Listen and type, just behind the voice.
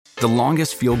The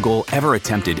longest field goal ever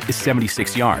attempted is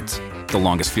 76 yards. The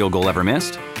longest field goal ever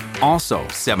missed? Also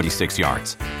 76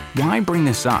 yards. Why bring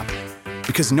this up?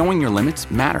 Because knowing your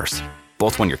limits matters,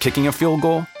 both when you're kicking a field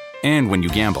goal and when you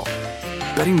gamble.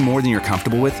 Betting more than you're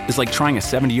comfortable with is like trying a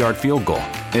 70-yard field goal.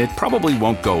 It probably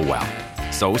won't go well.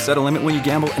 So set a limit when you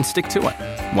gamble and stick to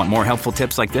it. Want more helpful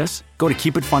tips like this? Go to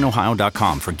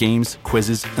keepitfunohio.com for games,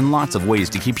 quizzes, and lots of ways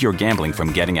to keep your gambling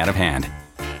from getting out of hand.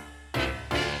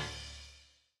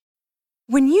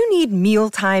 When you need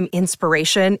mealtime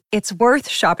inspiration, it's worth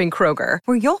shopping Kroger,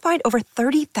 where you'll find over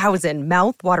 30,000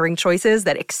 mouth-watering choices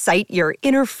that excite your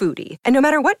inner foodie. And no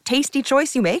matter what tasty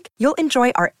choice you make, you'll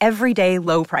enjoy our everyday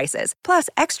low prices, plus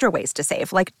extra ways to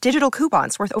save, like digital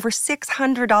coupons worth over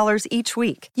 $600 each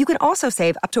week. You can also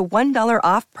save up to $1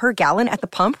 off per gallon at the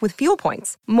pump with fuel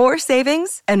points. More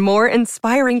savings and more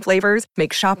inspiring flavors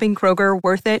make shopping Kroger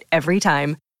worth it every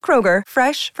time. Kroger,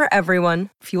 fresh for everyone.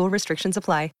 Fuel restrictions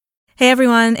apply. Hey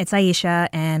everyone, it's Aisha,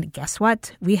 and guess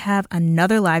what? We have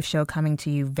another live show coming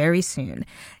to you very soon.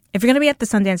 If you're going to be at the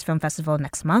Sundance Film Festival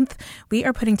next month, we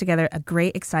are putting together a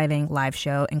great, exciting live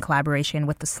show in collaboration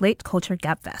with the Slate Culture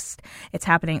Gabfest. It's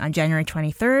happening on January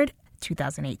 23rd,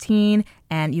 2018,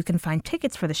 and you can find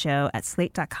tickets for the show at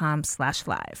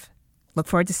slate.com/live. Look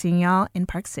forward to seeing y'all in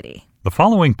Park City. The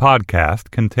following podcast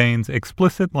contains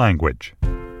explicit language.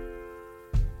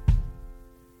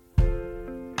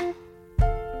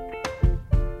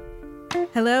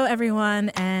 Hello, everyone,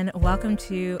 and welcome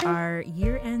to our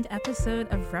year-end episode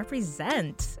of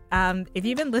Represent. If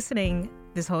you've been listening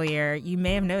this whole year, you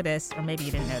may have noticed, or maybe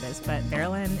you didn't notice, but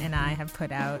Marilyn and I have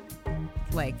put out,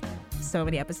 so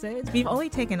many episodes. We've only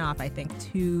taken off, I think,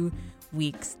 2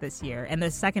 weeks this year, and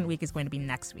the second week is going to be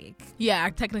next week. Yeah,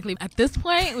 technically, at this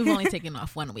point, we've only taken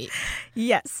off 1 week.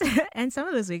 Yes, and some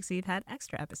of those weeks we've had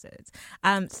extra episodes.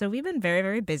 So we've been very,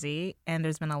 very busy, and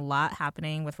there's been a lot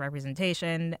happening with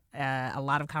representation, a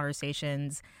lot of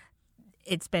conversations.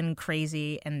 It's been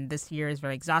crazy, and this year is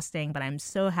very exhausting, but I'm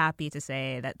so happy to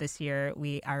say that this year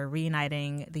we are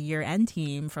reuniting the year-end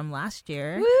team from last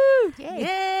year. Woo! Yay!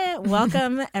 Yeah!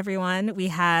 Welcome, everyone. We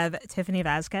have Tiffany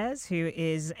Vasquez, who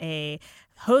is a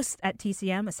host at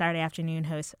TCM, a Saturday afternoon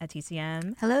host at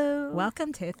TCM. Hello.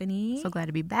 Welcome, Tiffany. So glad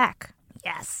to be back.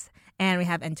 Yes. And we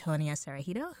have Antonia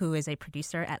Cerejito, who is a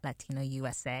producer at Latino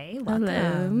USA. Welcome.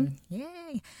 Hello.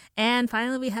 Yay. And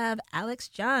finally, we have Alex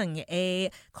Jung,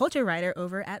 a culture writer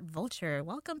over at Vulture.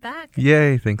 Welcome back.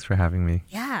 Yay, thanks for having me.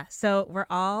 Yeah. So we're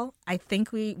all, I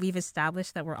think we've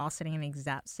established that we're all sitting in the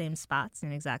exact same spots in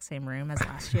the exact same room as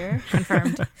last year.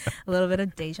 Confirmed. A little bit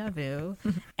of deja vu.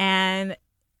 And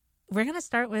we're going to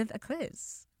start with a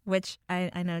quiz, which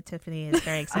I know Tiffany is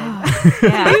very excited about.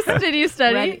 Yeah. Did you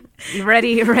study?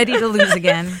 Ready to lose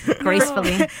again,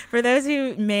 gracefully. For those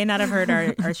who may not have heard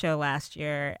our show last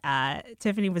year,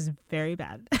 Tiffany was very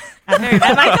bad. Very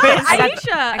bad.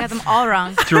 Aisha. I got them all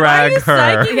wrong. Drag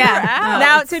her. Yeah.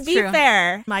 Now, it's to be true.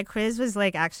 fair, my quiz was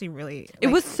actually really... It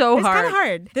was so it's hard. kind of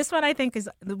hard. This one, I think,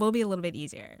 will be a little bit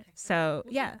easier. So,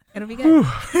 yeah, it'll be good.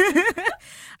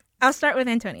 I'll start with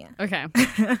Antonia. Okay.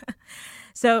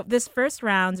 So this first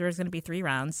round, there's going to be 3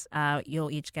 rounds.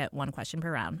 You'll each get 1 question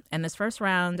per round. And this first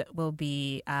round will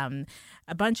be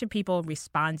a bunch of people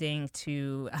responding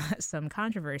to some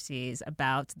controversies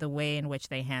about the way in which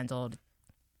they handled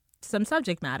some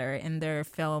subject matter in their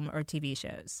film or TV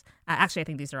shows. Actually, I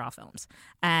think these are all films.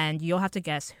 And you'll have to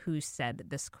guess who said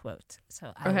this quote.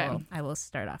 So I will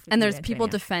start off with And you, there's people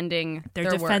Antonia. defending They're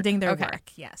their defending work. their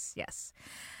work. Yes.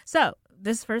 So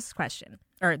this first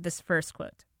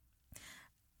quote.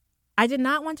 I did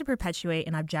not want to perpetuate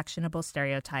an objectionable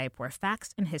stereotype where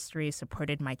facts and history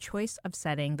supported my choice of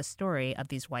setting the story of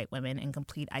these white women in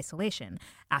complete isolation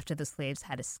after the slaves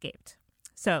had escaped.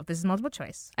 So this is multiple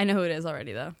choice. I know who it is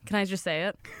already, though. Can I just say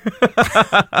it?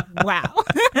 Wow.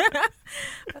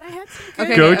 But I had some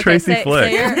good... Go Tracy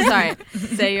Flick.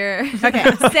 Say your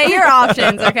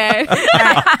options, okay?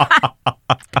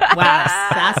 Wow,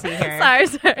 sassy here. Sorry.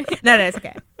 No, it's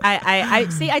okay. I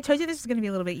see. I told you this was going to be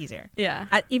a little bit easier.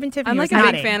 Yeah. Even Tiffany I'm was a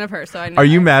nodding. big fan of her, so I know. Are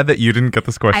you mad that you didn't get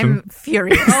this question? I'm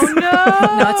furious. Oh, no.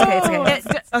 No, it's okay.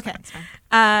 Okay. It's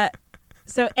fine.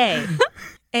 So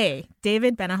A.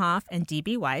 David Benioff and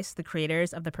D.B. Weiss, the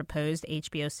creators of the proposed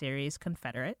HBO series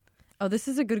Confederate. Oh, this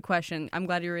is a good question. I'm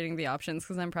glad you're reading the options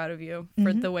because I'm proud of you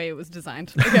for the way it was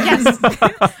designed. Yes.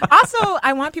 Also,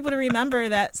 I want people to remember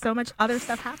that so much other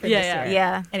stuff happened this year.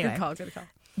 Yeah. Anyway. Good call.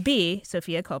 B.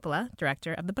 Sofia Coppola,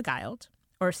 director of The Beguiled.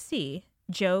 Or C.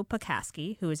 Joe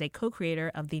Pokaski, who is a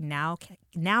co-creator of the now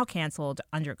canceled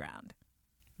Underground.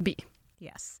 B.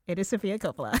 Yes, it is Sofia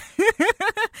Coppola,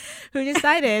 who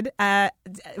decided,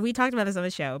 we talked about this on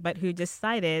the show, but who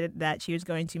decided that she was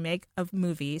going to make a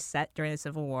movie set during the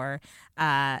Civil War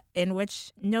in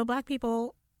which no Black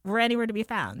people were anywhere to be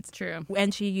found. True.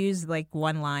 And she used like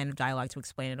one line of dialogue to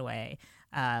explain it away,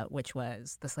 which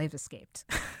was the slaves escaped.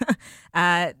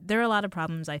 There are a lot of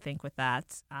problems, I think, with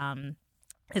that,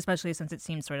 especially since it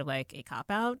seems sort of like a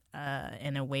cop-out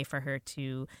and a way for her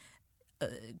to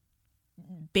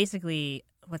basically,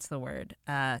 what's the word,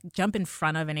 jump in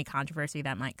front of any controversy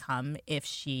that might come if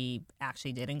she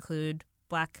actually did include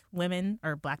Black women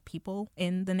or Black people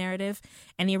in the narrative.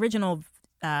 And the original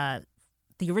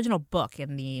book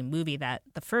and the movie the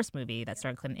first movie that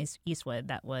starred Clint Eastwood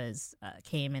that was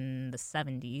came in the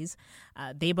 70s,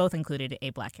 they both included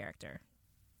a Black character.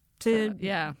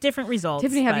 Yeah. Different results.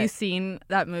 Tiffany, have you seen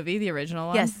that movie, the original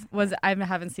one? Yes. I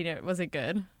haven't seen it. Was it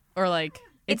good? Or like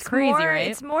it's crazy,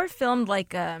 right? It's more filmed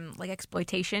like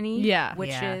exploitation-y. Yeah.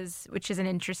 Which is an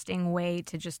interesting way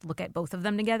to just look at both of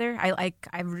them together. I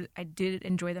did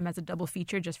enjoy them as a double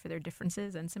feature just for their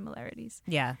differences and similarities.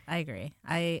 Yeah, I agree.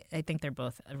 I think they're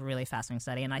both a really fascinating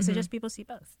study, and I suggest people see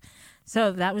both.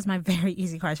 So that was my very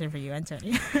easy question for you,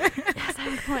 Antonio. Yes, I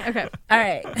have a point. Okay. All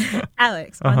right.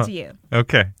 Alex, on to you.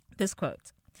 Okay. This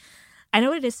quote. I know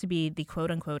what it is to be the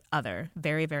quote-unquote other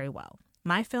very, very well.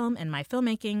 My film and my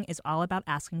filmmaking is all about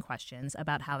asking questions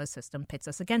about how the system pits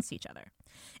us against each other.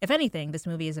 If anything, this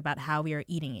movie is about how we are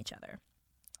eating each other.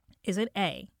 Is it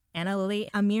A, Anna Lily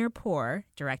Amirpour,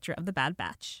 director of The Bad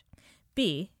Batch,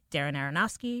 B, Darren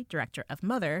Aronofsky, director of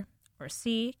Mother, or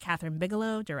C, Catherine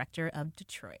Bigelow, director of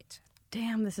Detroit?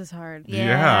 Damn, this is hard.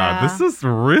 Yeah, this is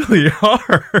really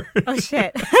hard. Oh,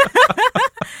 shit.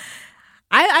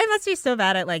 I must be so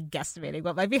bad at like guesstimating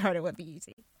what might be hard and what would be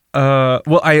easy.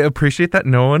 Well, I appreciate that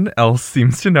no one else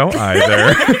seems to know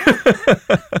either.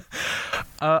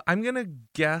 I'm going to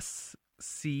guess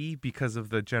C because of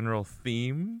the general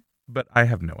theme, but I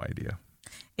have no idea.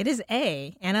 It is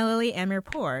A, Anna Lily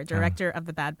Amirpour, director of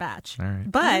The Bad Batch. All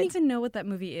right. But I don't even know what that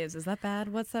movie is. Is that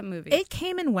bad? What's that movie? it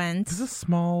came and went. This is a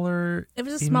smaller. It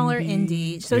was a smaller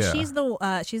indie. So Yeah.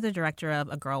 she's the director of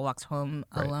A Girl Walks Home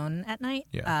Alone at Night,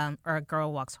 Yeah. or A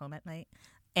Girl Walks Home at Night.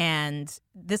 And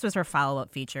this was her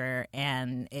follow-up feature,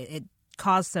 and it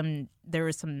caused there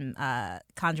was some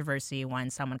controversy when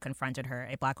someone confronted her,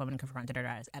 a Black woman confronted her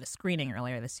at a screening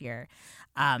earlier this year,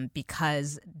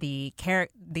 because the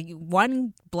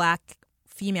one Black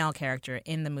female character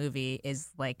in the movie is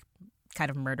like kind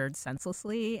of murdered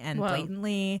senselessly and Whoa.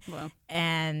 blatantly. Whoa.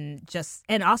 And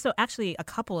also actually a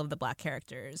couple of the Black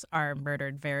characters are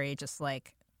murdered very just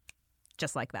like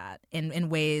that in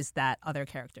ways that other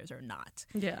characters are not.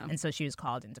 Yeah. And so she was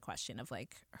called into question of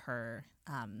like her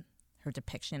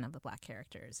depiction of the Black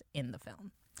characters in the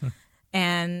film.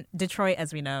 And Detroit,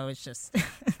 as we know, is just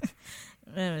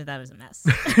that was a mess.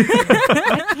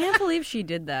 I can't believe she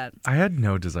did that. I had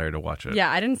no desire to watch it. Yeah,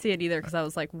 I didn't see it either because I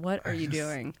was like, what are you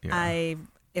doing? Yeah.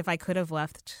 If I could have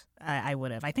left, I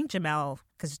would have. I think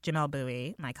because Jamel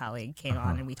Bowie, my colleague, came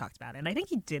on and we talked about it, and I think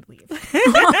he did leave. Good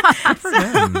for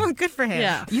him. Good for him.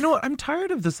 Yeah. You know what? I'm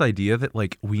tired of this idea that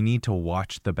like we need to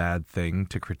watch the bad thing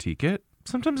to critique it.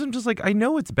 Sometimes I'm just like, I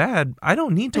know it's bad. I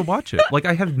don't need to watch it. Like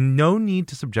I have no need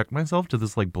to subject myself to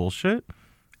this like bullshit,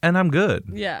 and I'm good.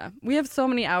 Yeah. We have so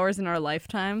many hours in our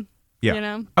lifetime. Yeah. You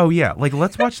know? Oh yeah. Like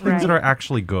let's watch things that Right. are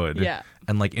actually good. Yeah.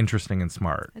 And like interesting and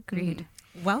smart. Agreed.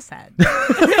 Well said.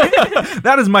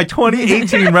 That is my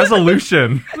 2018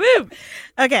 resolution. Woo!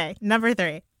 Okay, number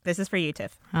 3. This is for you,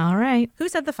 Tiff. All right. Who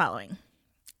said the following?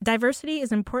 Diversity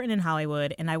is important in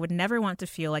Hollywood, and I would never want to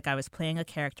feel like I was playing a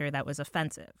character that was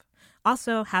offensive.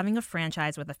 Also, having a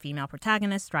franchise with a female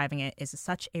protagonist driving it is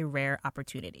such a rare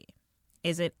opportunity.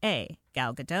 Is it A,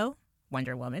 Gal Gadot,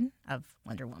 Wonder Woman of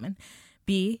Wonder Woman,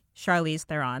 B, Charlize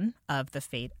Theron of The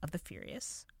Fate of the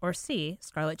Furious, or C,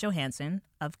 Scarlett Johansson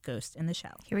of Ghost in the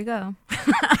Shell? Here we go.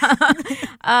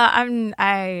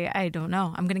 I don't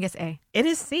know. I'm gonna guess A. It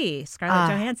is C,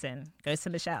 Scarlett Johansson, Ghost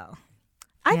in the Shell.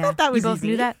 I Yeah. thought that was You both easy.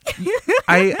 knew that.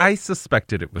 I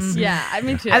suspected it was C. Yeah, I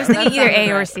mean, too. I was thinking That either sounded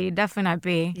A or right. C. Definitely not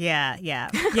B.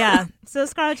 Yeah. So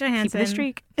Scarlett Johansson. Keeping the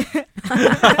streak.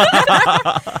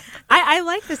 I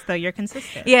like this though. You're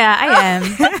consistent. Yeah, I am.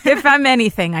 If I'm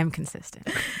anything, I'm consistent.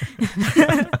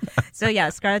 So yeah,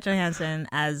 Scarlett Johansson,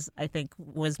 as I think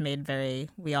was made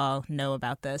we all know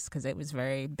about this because it was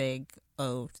very big.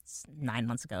 9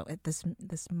 months ago. This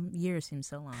year seems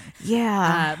so long.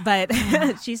 Yeah. But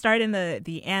she starred in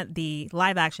the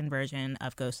live action version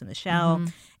of Ghost in the Shell,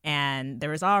 and there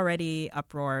was already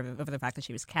uproar over the fact that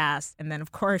she was cast. And then,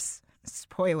 of course,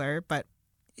 spoiler, but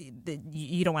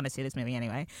you don't want to see this movie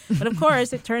anyway. But of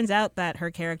course, it turns out that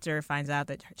her character finds out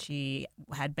that she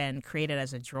had been created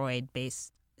as a droid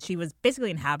based. She was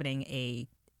basically inhabiting a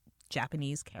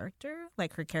Japanese character.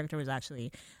 Like her character was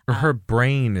actually Or her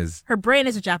brain is. her brain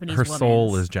is a Japanese Her woman's.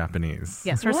 soul is Japanese.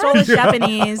 Yes, her soul is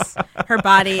Japanese. Her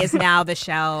body is now the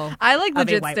shell. I like of a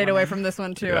legit white stayed away woman. from this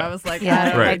one too. Yeah. I was like,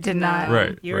 Yeah, I Right. did not.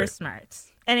 Right. You were smart.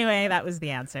 Anyway, that was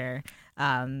the answer.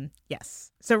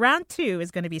 Yes. So round 2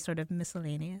 is going to be sort of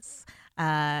miscellaneous.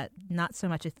 Not so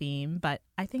much a theme, but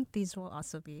I think these will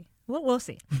also be. We'll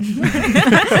see.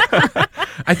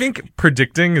 I think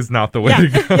predicting is not the way to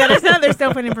go. Yeah, there's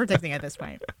no point in predicting at this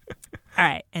point. All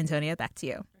right, Antonia, back to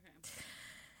you.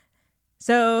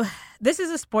 So this is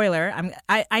a spoiler.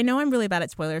 I know I'm really bad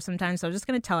at spoilers sometimes, so I'm just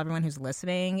going to tell everyone who's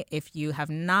listening, if you have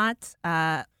not,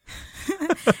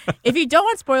 if you don't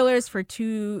want spoilers for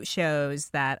 2 shows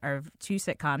that are 2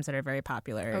 sitcoms that are very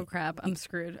popular, Oh crap, I'm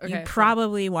screwed. Okay, you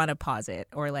probably want to pause it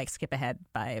or like skip ahead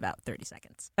by about 30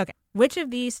 seconds. Okay. Which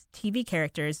of these TV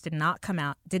characters did not come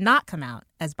out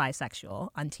as bisexual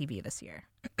on TV this year?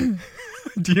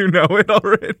 Do you know it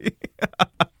already?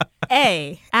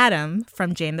 A. Adam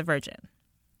from Jane the Virgin.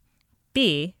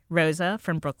 B. Rosa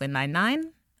from Brooklyn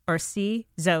Nine-Nine. Or C.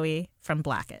 Zoe from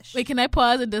Blackish. Wait, can I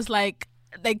pause and just like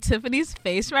Tiffany's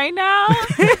face right now?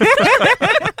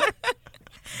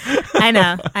 I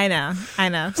know.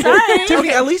 Sorry. Tiffany,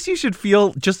 at least you should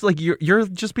feel just like you're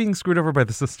just being screwed over by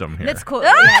the system here. That's cool.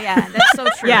 Yeah, that's so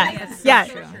true. Yeah, That's so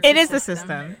true. it is the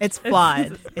system. It's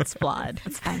flawed. It's flawed.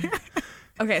 It's fine.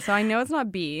 Okay, so I know it's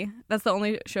not B. That's the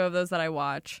only show of those that I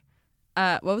watch.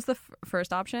 What was the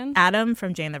first option? Adam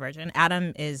from Jane the Virgin.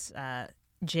 Adam is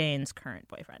Jane's current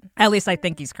boyfriend. At least I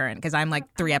think he's current because I'm like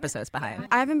 3 episodes behind.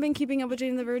 I haven't been keeping up with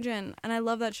Jane the Virgin, and I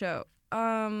love that show.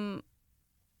 I'm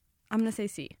gonna say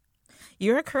C.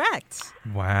 You're correct.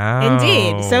 Wow.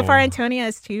 Indeed. So far, Antonia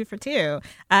is 2 for 2.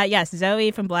 Yes,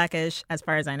 Zoe from Blackish, as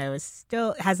far as I know,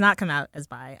 has not come out as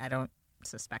bi. I don't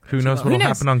suspect. Who knows what'll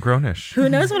happen on Grownish? Who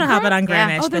knows what'll happen on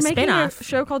Yeah. Grownish? Oh, they're the making spinoff. a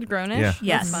show called Grownish? Yeah.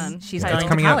 Yes, That's fun. she's It's going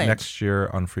coming to out college. next year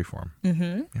on Freeform.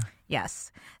 Mm-hmm. Yeah.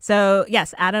 Yes. So,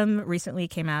 yes, Adam recently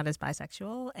came out as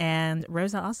bisexual, and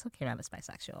Rosa also came out as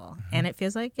bisexual. And it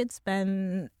feels like it's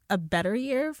been a better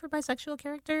year for bisexual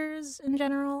characters in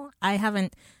general. I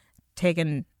haven't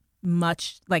taken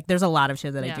much, like, there's a lot of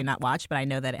shows that I do not watch, but I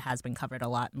know that it has been covered a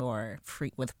lot more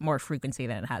with more frequency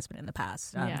than it has been in the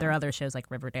past. There are other shows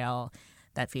like Riverdale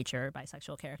that feature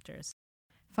bisexual characters.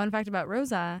 Fun fact about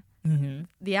Rosa, Mm-hmm.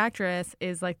 the actress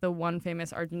is like the one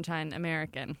famous Argentine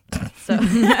American. So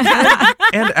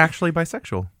And actually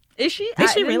bisexual. is she?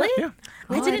 Is she didn't really? Yeah.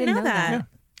 I Oh, didn't know that. Yeah.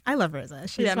 I love Rosa.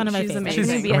 She's Yeah, one of my she's favorites.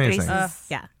 amazing. She's amazing.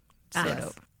 Yeah. So Yes.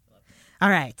 dope. All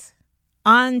right.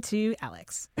 On to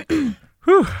Alex.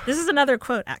 Whew. This is another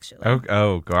quote, actually.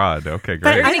 Oh God. Okay,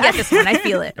 But great. I'm gonna get this one. I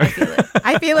feel it.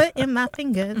 I feel it in my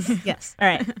fingers. Yes. All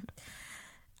right.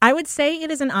 I would say it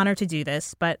is an honor to do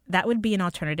this, but that would be an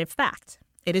alternative fact.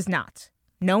 It is not.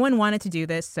 No one wanted to do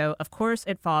this, so of course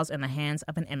it falls in the hands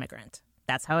of an immigrant.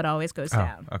 That's how it always goes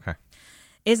down. Okay.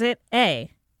 Is it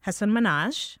A, Hassan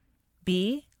Minhaj,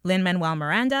 B, Lin-Manuel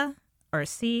Miranda, or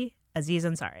C, Aziz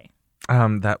Ansari?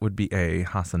 That would be a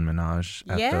Hassan Minhaj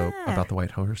Yeah. about the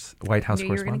White House Knew you were gonna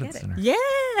Correspondents' get Center.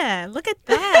 Yeah, look at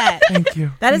that. Thank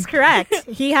you. That is correct.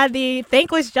 He had the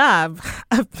thankless job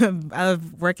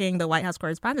of working the White House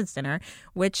Correspondents' Dinner,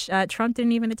 which Trump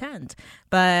didn't even attend.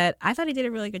 But I thought he did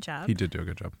a really good job. He did do a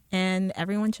good job. And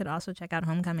everyone should also check out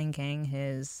Homecoming King,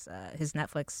 his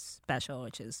Netflix special,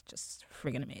 which is just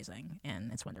friggin' amazing, and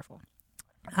it's wonderful.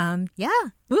 Yeah.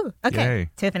 Ooh, okay. Yay.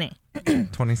 Tiffany.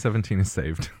 2017 is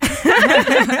saved.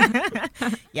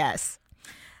 Yes.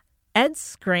 Ed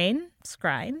Skrein.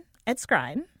 If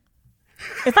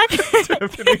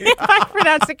I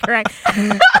pronounce it correct.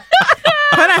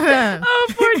 Oh,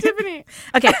 poor Tiffany.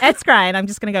 Okay, Ed Skrein. I'm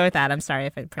just going to go with that. I'm sorry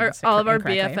if I Or pronounced it all of our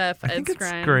incorrectly. BFF I Ed think it's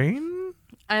Skrein. Grain.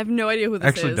 I have no idea who this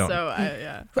Actually is. don't. So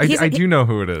yeah. He's I a- do know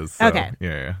who it is. So, Okay.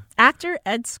 Yeah. Actor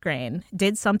Ed Skrein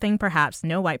did something perhaps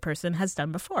no white person has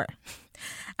done before.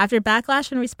 After backlash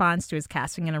in response to his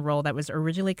casting in a role that was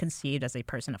originally conceived as a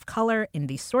person of color in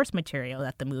the source material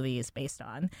that the movie is based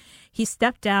on, he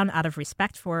stepped down out of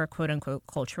respect for quote-unquote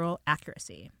cultural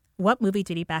accuracy. What movie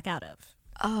did he back out of?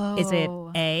 Oh. Is it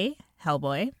A,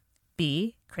 Hellboy,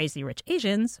 B, Crazy Rich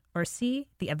Asians, or C,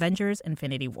 The Avengers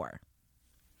Infinity War?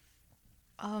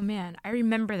 Oh man, I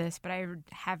remember this, but I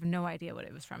have no idea what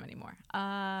it was from anymore.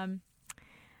 I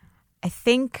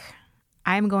think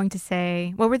I'm going to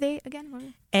say, what were they again? What were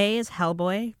they? A is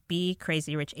Hellboy, B,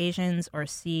 Crazy Rich Asians, or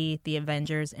C, The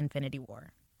Avengers Infinity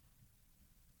War?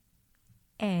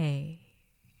 A.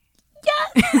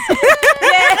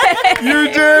 You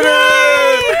did it!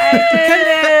 I did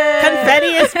it. Confetti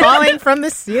is falling from the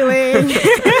ceiling.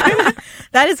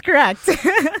 That is correct.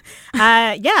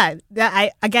 I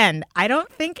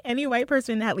don't think any white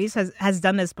person at least has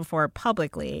done this before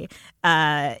publicly.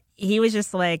 He was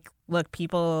just like, look,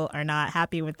 people are not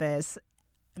happy with this.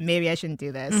 Maybe I shouldn't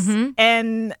do this. Mhm.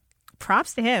 And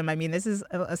props to him. I mean, this is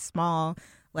a small,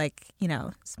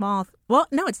 small. Well,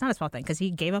 no, it's not a small thing because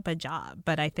he gave up a job.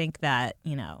 But I think that,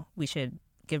 we should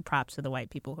give props to the white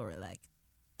people who are like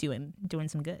doing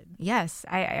some good. Yes,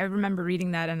 I remember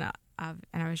reading that, and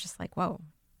I was just like, whoa,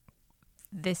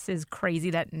 this is crazy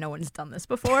that no one's done this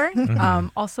before.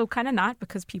 Also kind of not,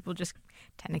 because people just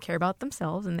tend to care about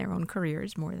themselves and their own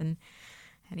careers more than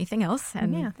anything else.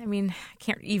 And Yeah. I mean, I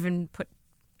can't even put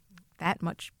that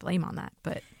much blame on that.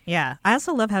 But Yeah. I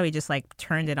also love how he just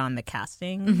turned it on the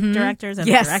casting directors and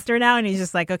Yes. the director now. And he's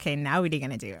just like, okay, now what are you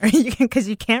going to do? Because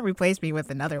you can't replace me with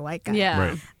another white guy.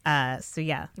 Yeah. Right. So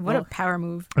yeah. what a power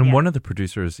move. And Yeah. one of the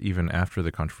producers, even after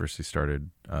the controversy started,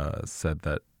 said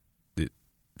that it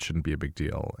shouldn't be a big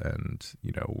deal, and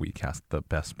we cast the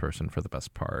best person for the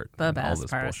best part. The and all best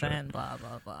this person, bullshit. blah,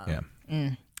 blah, blah.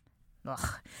 Yeah. Ugh.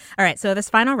 All right, so this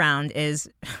final round is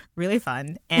really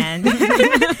fun, and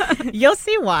you'll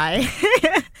see why.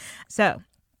 So,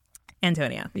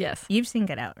 Antonia, Yes. you've seen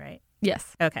Get Out, right?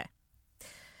 Yes. Okay.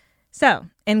 So,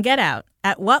 in Get Out,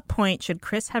 at what point should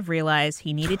Chris have realized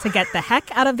he needed to get the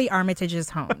heck out of the Armitage's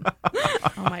home?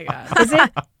 Oh my God. Is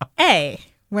it A,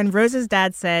 when Rose's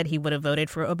dad said he would have voted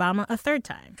for Obama a third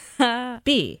time?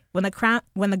 B, when the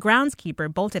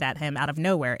groundskeeper bolted at him out of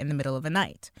nowhere in the middle of the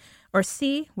night? Or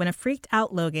C, when a freaked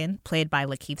out Logan, played by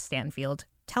Lakeith Stanfield,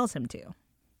 tells him to?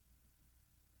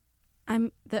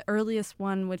 I'm the earliest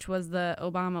one, which was the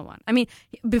Obama one. I mean,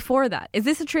 before that. Is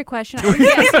this a trick question?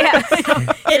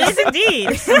 It is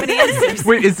indeed. Somebody answers.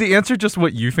 Wait, is the answer just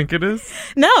what you think it is?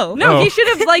 No, No, Oh. he should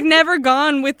have never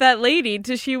gone with that lady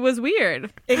till she was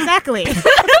weird. exactly.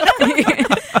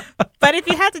 But if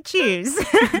you had to choose,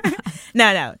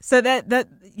 no. So that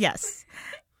yes,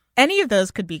 any of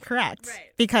those could be correct,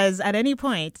 because at any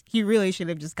point he really should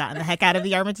have just gotten the heck out of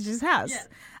the Armitage's house.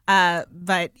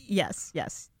 But yes,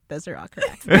 those are all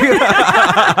correct.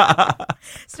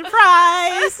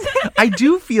 Surprise! I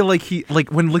do feel like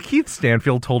when Lakeith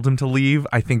Stanfield told him to leave,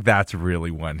 I think that's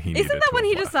really when he needed Isn't that to when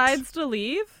he have left. decides to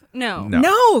leave? No.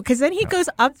 No, because then he goes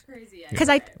up. Because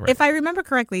Right. if I remember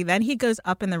correctly, then he goes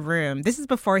up in the room. This is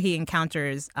before he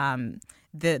encounters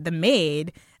the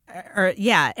maid.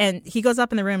 And he goes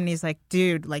up in the room and he's like,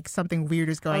 dude, something weird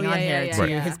is going on here to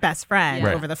yeah. his best friend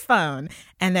Right. over the phone.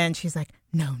 And then she's like,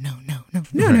 no.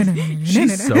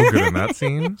 She's so good in that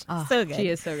scene. So good. She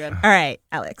is so good. All right,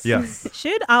 Alex. Yes.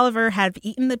 Should Oliver have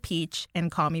eaten the peach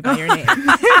and call me by your name?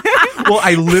 Well,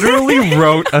 I literally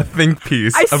wrote a think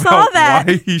piece I saw about that.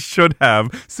 why he should have,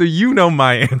 so you know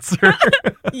my answer.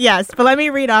 Yes, but let me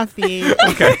read off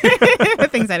the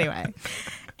things anyway.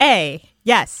 A,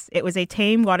 yes, it was a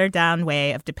tame, watered-down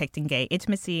way of depicting gay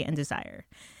intimacy and desire.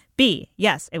 B,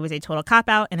 yes, it was a total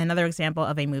cop-out and another example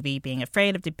of a movie being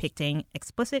afraid of depicting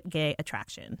explicit gay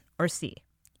attraction. Or C,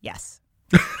 yes.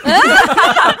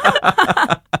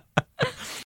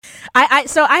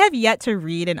 So I have yet to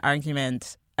read an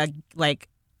argument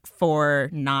for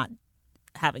not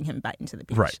having him bite into the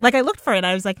peach. Right. I looked for it and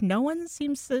I was like, no one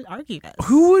seems to argue this.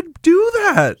 Who would do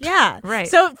that? Yeah. Right.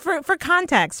 So for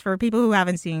context, for people who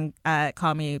haven't seen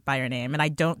Call Me by Your Name, and I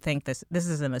don't think this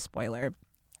isn't a spoiler.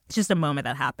 It's just a moment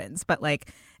that happens. But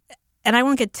and I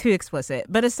won't get too explicit,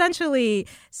 but essentially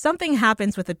something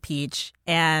happens with a peach,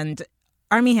 and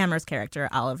Armie Hammer's character,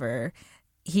 Oliver,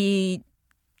 he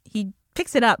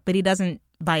picks it up, but he doesn't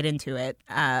bite into it.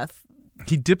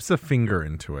 He dips a finger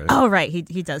into it. Oh, right. He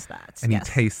does that. and Yes.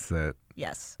 he tastes it,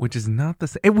 Yes. which is not the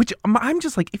same. Which I'm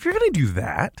just like, if you're gonna do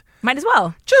that, Might as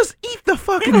well. just eat the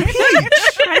fucking peach.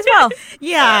 Might as well.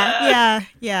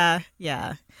 Yeah.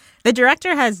 The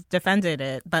director has defended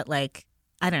it, but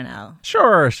I don't know.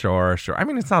 Sure. I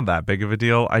mean, it's not that big of a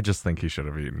deal. I just think he should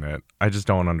have eaten it. I just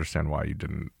don't understand why you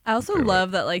didn't. I also do it. love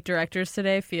that directors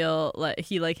today feel like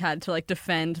he had to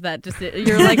defend that. Just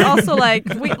you're also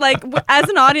as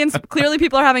an audience, clearly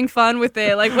people are having fun with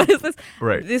it. What is this?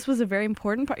 Right. This was a very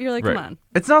important part. You're like, Right. come on.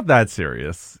 It's not that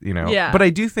serious, Yeah. But I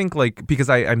do think because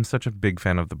I'm such a big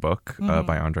fan of the book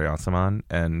by Andre Aciman,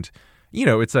 and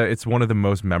it's one of the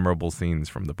most memorable scenes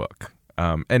from the book.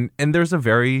 And there's a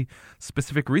very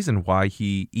specific reason why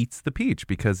he eats the peach,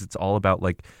 because it's all about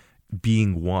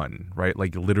being one, right?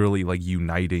 Literally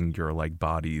uniting your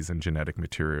bodies and genetic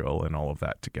material and all of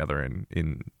that together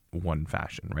in one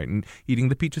fashion, right? And eating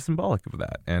the peach is symbolic of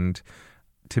that. And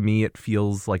to me, it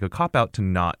feels like a cop out to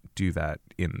not do that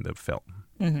in the film.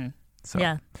 Mm-hmm. So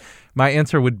Yeah. my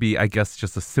answer would be, I guess,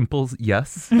 just a simple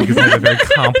yes, because I have a very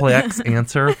complex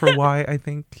answer for why I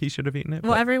think he should have eaten it.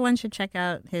 Well, but- everyone should check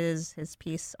out his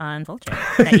piece on Vulture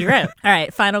that you wrote. All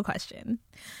right, final question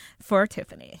for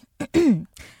Tiffany.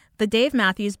 The Dave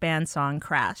Matthews Band song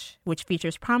Crash, which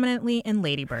features prominently in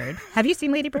Lady Bird. Have you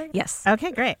seen Lady Bird? Yes.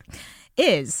 Okay, great.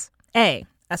 Is A,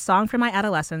 a song from my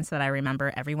adolescence that I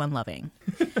remember everyone loving.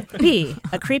 B,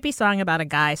 a creepy song about a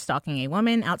guy stalking a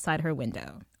woman outside her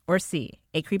window. Or C,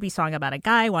 a creepy song about a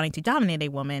guy wanting to dominate a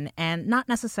woman and not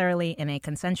necessarily in a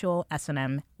consensual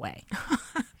S&M way.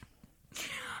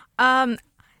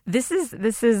 This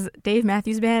is Dave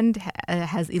Matthews Band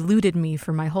has eluded me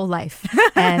for my whole life,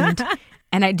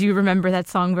 and I do remember that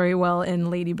song very well in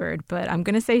Lady Bird. But I'm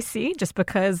gonna say C, just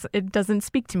because it doesn't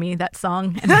speak to me, that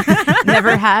song, and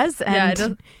never has.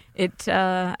 And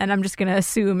and I'm just gonna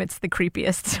assume it's the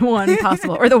creepiest one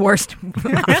possible, or the worst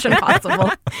option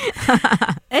possible.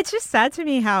 It's just sad to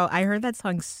me how I heard that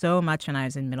song so much when I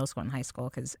was in middle school and high school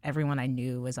because everyone I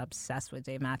knew was obsessed with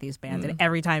Dave Matthews Band. And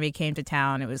every time he came to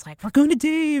town, it was like, we're going to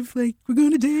Dave. Like, we're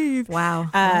going to Dave. Wow.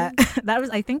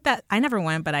 I think that I never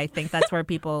went, but I think that's where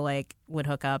people like would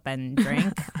hook up and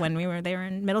drink when we were there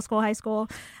in middle school, high school.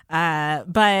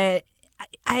 But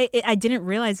I didn't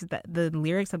realize that the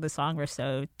lyrics of the song were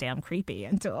so damn creepy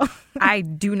until I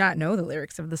do not know the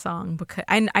lyrics of the song because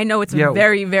I know it's Yeah,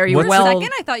 very, very For a well.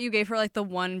 second, I thought you gave her like the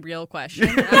one real question.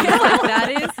 I feel like that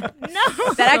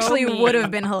is That actually mean. would have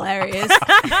been hilarious.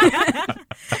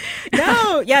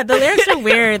 no, yeah, the lyrics are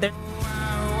weird. They're-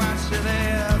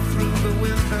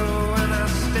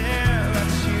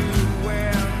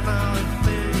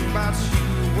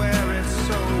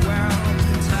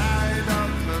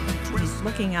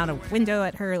 looking out a window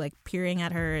at her, like peering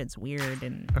at her. It's weird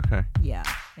and Okay. yeah,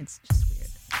 it's just weird.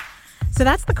 So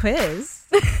that's the quiz.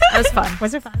 That was fun.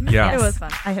 Was it fun? Yeah. It was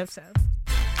fun. I hope so.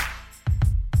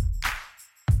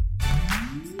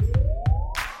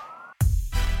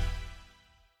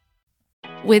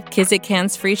 With Kizik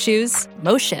hands-free shoes,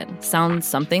 motion sounds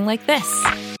something like this.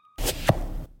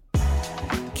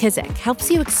 Kizik helps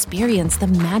you experience the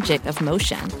magic of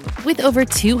motion. With over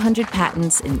 200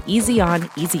 patents and easy-on,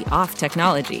 easy-off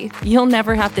technology, you'll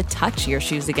never have to touch your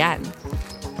shoes again.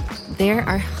 There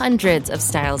are hundreds of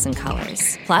styles and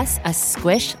colors, plus a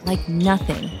squish like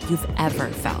nothing you've ever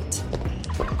felt.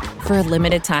 For a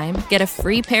limited time, get a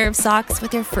free pair of socks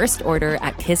with your first order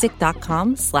at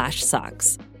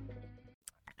kizik.com/socks.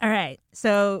 All right.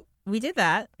 So we did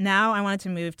that. Now I wanted to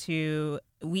move to,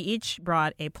 we each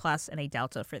brought a plus and a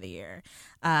delta for the year.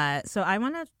 So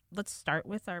let's start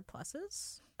with our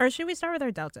pluses. Or should we start with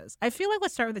our deltas? I feel like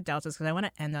let's start with the deltas because I want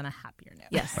to end on a happier note.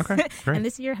 Yes. Okay, great. And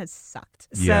this year has sucked.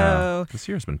 Yeah. So This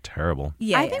year's been terrible.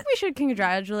 yeah. I think we should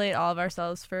congratulate all of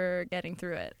ourselves for getting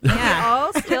through it. Yeah. We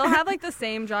all still have like the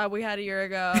same job we had a year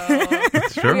ago.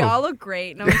 It's true. We all look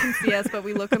great. No one can see us, but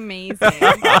we look amazing.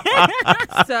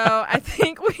 So I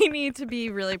think we need to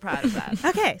be really proud of that.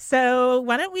 Okay, so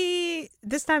why don't we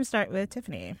this time start with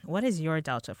Tiffany? What is your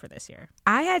delta for this year?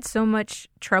 I had so much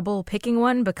trouble picking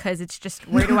one because it's just,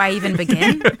 where do I even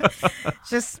begin?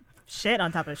 Just shit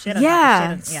on top of shit on Yeah,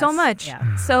 top of shit. so Yes. much.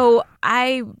 Yeah. So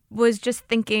I was just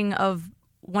thinking of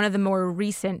one of the more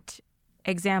recent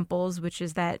examples, which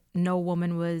is that no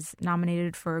woman was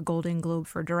nominated for a Golden Globe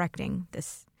for directing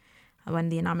this when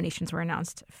the nominations were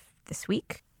announced this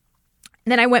week.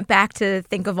 And then I went back to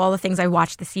think of all the things I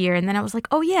watched this year, and then I was like,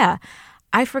 oh yeah,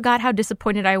 I forgot how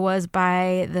disappointed I was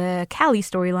by the Callie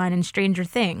storyline in Stranger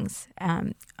Things,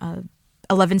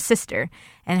 11's sister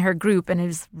and her group, and it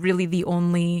was really the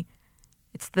only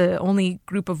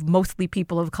group of mostly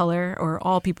people of color or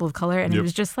all people of color, and it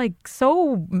was just like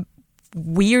so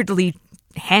weirdly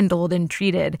handled and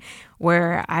treated,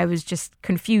 where I was just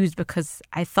confused because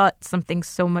I thought something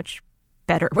so much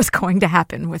better was going to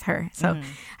happen with her. So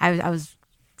I was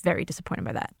very disappointed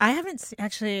by that. I haven't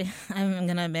actually. I'm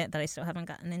gonna admit that I still haven't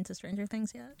gotten into Stranger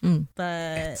Things yet.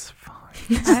 But It's fine.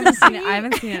 I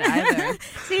haven't seen it either.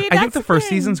 see, I think the first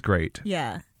thing. season's great,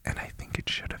 Yeah. and I think it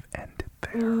should have ended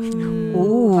there.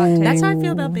 Ooh. That's how I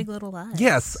feel about Big Little Lies.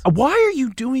 Yes. Why are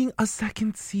you doing a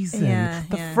second season? Yeah,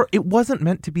 yeah. It wasn't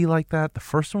meant to be like that. The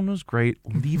first one was great.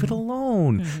 Leave it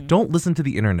alone. Don't listen to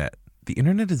the internet. The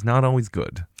internet is not always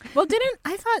good. Well,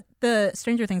 I thought the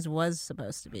Stranger Things was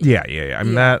supposed to be? Yeah. I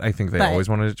mean, Yeah. that, I think they But- always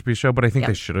wanted it to be a show, but I think Yeah.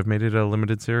 they should have made it a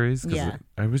limited series. 'Cause Yeah.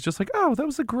 I was just like, oh, that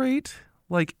was a great,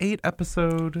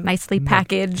 8-episode. Nicely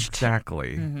packaged.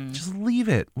 Exactly. Just leave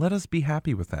it. Let us be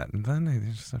happy with that. And then they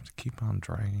just have to keep on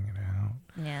dragging it out.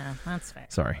 Yeah, that's fair.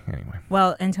 Sorry. Anyway.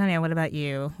 Well, Antonia, what about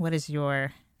you? What is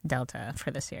your delta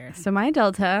for this year? So my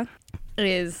delta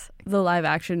is the live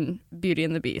action Beauty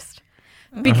and the Beast.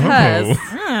 because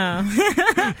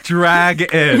Drag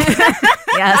it.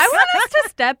 Yes. I want us to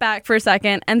step back for a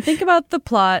second and think about the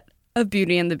plot of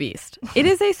Beauty and the Beast. It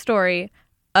is a story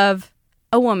of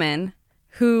a woman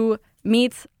who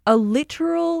meets a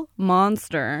literal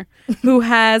monster who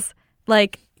has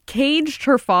like caged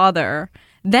her father,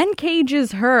 then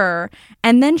cages her,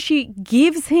 and then she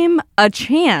gives him a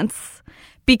chance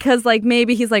because like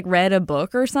maybe he's like read a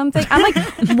book or something. I'm like,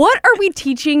 what are we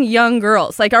teaching young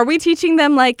girls? Like, are we teaching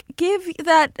them like, give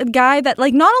that guy that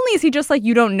like, not only is he just like,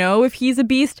 you don't know if he's a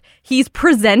beast, he's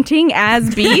presenting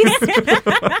as beast. And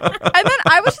then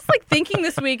I was just like thinking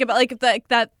this week about like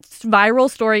that viral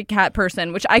story Cat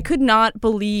Person, which I could not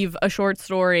believe a short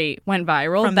story went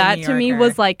viral. From the That New to me Yorker.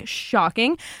 was like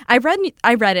shocking. I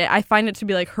read it. I find it to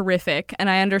be like horrific, and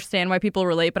I understand why people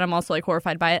relate, but I'm also like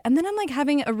horrified by it. And then I'm like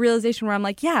having a realization where I'm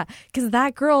like, yeah, because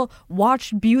that girl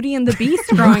watched Beauty and the Beast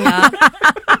growing up.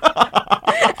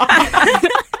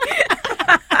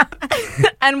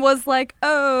 And was like,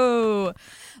 oh,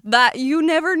 that you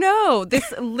never know.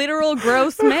 This literal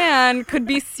gross man could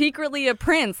be secretly a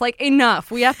prince. Like,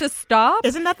 enough. We have to stop.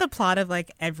 Isn't that the plot of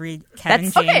like every Kevin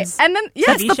That's- Okay, James and then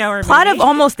yes, TV the show or Plot movie? of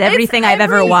almost everything I've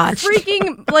ever every watched.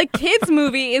 Freaking like kids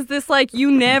movie is this like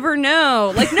you never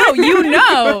know. Like no, you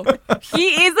know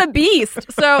he is a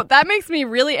beast. So that makes me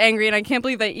really angry, and I can't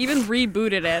believe they even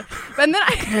rebooted it. And then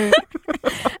I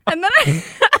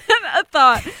had a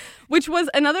thought, which was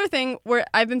another thing where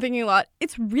I've been thinking a lot.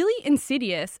 It's really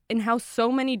insidious in how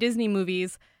so many Disney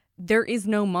movies there is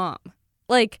no mom.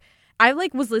 Like I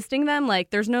like was listing them like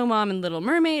there's no mom in Little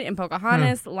Mermaid, in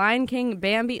Pocahontas, Lion King,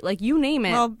 Bambi, like you name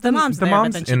it. Well, the mom's The there,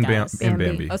 mom's but then she in dies.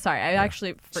 Bambi. Oh, sorry. I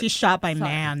actually. She's shot by Sorry.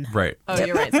 man. Right. Oh,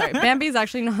 you're right. Sorry. Bambi's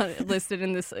actually not listed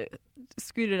in this.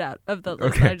 Scooted out of the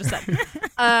list Okay. that I just said.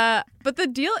 But the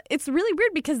deal, it's really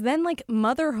weird because then like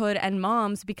motherhood and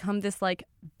moms become this like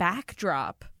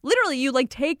backdrop. Literally, you like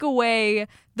take away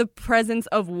the presence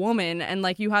of woman, and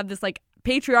like you have this like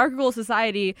patriarchal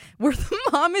society where the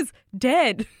mom is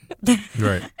dead.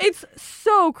 Right. It's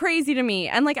so crazy to me.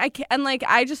 And like I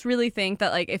just really think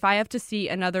that like if I have to see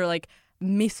another like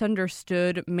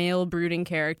misunderstood male brooding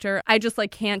character, I just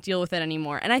like can't deal with it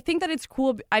anymore. And I think that it's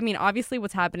cool. I mean, obviously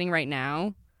what's happening right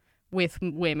now with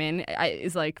women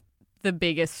is like the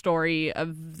biggest story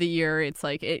of the year. It's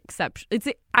like I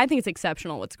think it's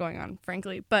exceptional what's going on,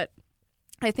 frankly. But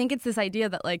I think it's this idea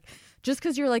that like just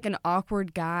because you're like an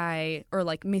awkward guy or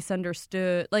like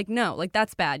misunderstood, like no, like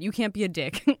that's bad. You can't be a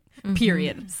dick.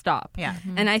 Period. Stop. Yeah.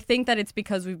 And I think that it's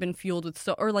because we've been fueled with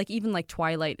or like even like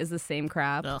Twilight is the same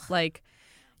crap. Ugh. Like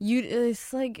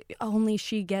it's like only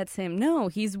she gets him. No,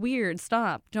 he's weird.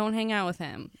 Stop. Don't hang out with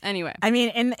him. Anyway. I mean,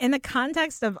 in the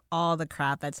context of all the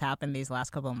crap that's happened these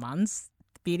last couple of months,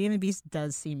 Beauty and the Beast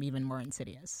does seem even more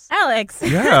insidious. Alex,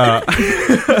 Yeah.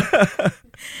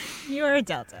 you are a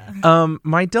Delta.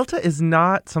 My Delta is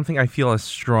not something I feel as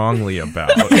strongly about.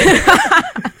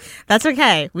 That's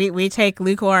okay. We take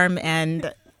lukewarm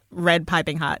and red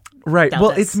piping hot. Right. Well,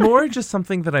 Deltas. it's more just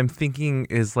something that I'm thinking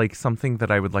is like something that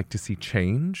I would like to see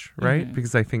change, right?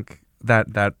 Because I think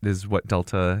that is what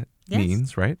Delta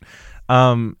means, right?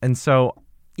 And so,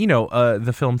 you know,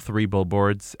 the film 3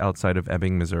 Billboards Outside of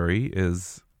Ebbing, Missouri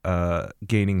is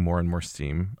gaining more and more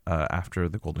steam after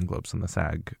the Golden Globes and the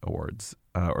SAG Awards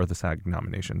or the SAG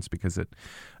nominations because it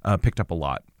picked up a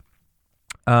lot.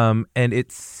 And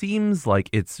it seems like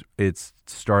it's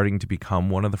starting to become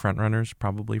one of the front runners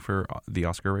probably for the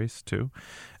Oscar race too.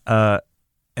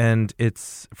 And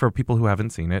it's, for people who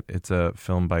haven't seen it, it's a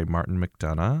film by Martin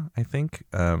McDonagh, I think.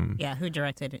 Yeah, who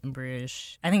directed In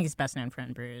Bruges? I think he's best known for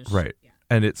In Bruges. Right. Yeah.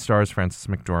 And it stars Frances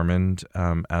McDormand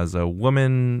as a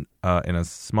woman in a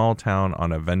small town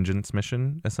on a vengeance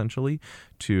mission, essentially,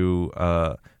 to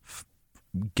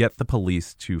get the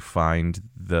police to find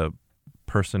the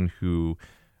person who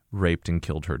raped and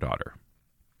killed her daughter.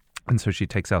 And so she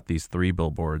takes out these 3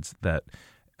 billboards that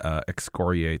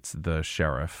excoriates the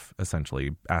sheriff,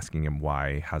 essentially asking him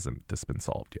why hasn't this been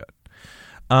solved yet.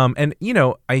 And, you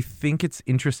know, I think it's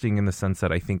interesting in the sense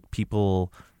that I think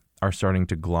people are starting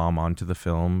to glom onto the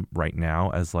film right now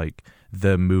as like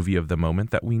the movie of the moment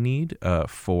that we need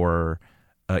for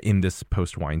in this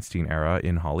post-Weinstein era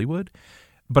in Hollywood.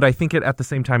 But I think at the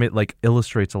same time, it like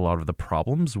illustrates a lot of the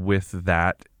problems with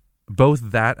that,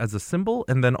 both that as a symbol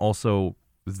and then also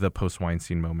the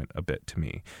post-Weinstein moment a bit to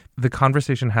me. The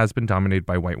conversation has been dominated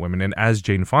by white women. And as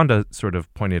Jane Fonda sort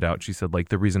of pointed out, she said, like,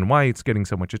 the reason why it's getting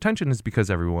so much attention is because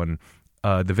everyone,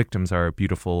 the victims are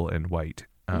beautiful and white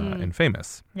and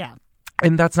famous. Yeah.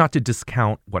 And that's not to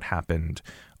discount what happened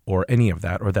or any of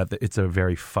that, or that it's a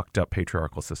very fucked up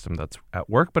patriarchal system that's at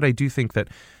work. But I do think that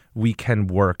we can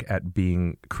work at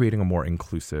creating a more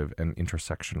inclusive and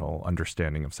intersectional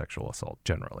understanding of sexual assault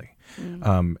generally.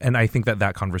 And I think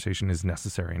that conversation is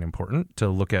necessary and important to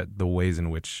look at the ways in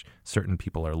which certain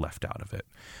people are left out of it.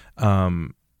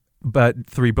 But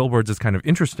Three Billboards is kind of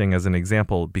interesting as an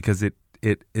example because it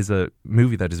is a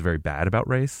movie that is very bad about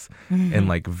race in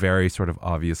like very sort of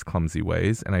obvious, clumsy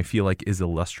ways. And I feel like is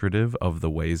illustrative of the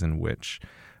ways in which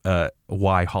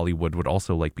why Hollywood would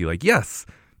also like be like, yes,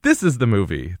 this is the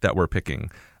movie that we're picking,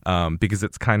 because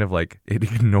it's kind of like it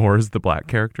ignores the black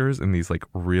characters in these like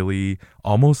really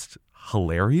almost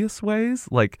hilarious ways.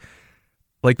 Like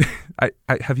I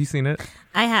have you seen it?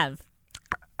 I have.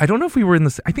 I don't know if we were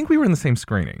I think we were in the same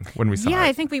screening when we saw it. Yeah,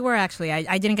 I think we were actually.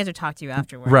 I didn't get to talk to you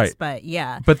afterwards. Right. But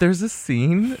yeah. But there's a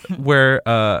scene where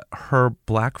her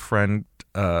black friend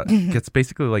gets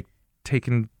basically like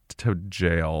taken to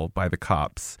jail by the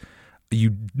cops.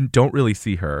 You don't really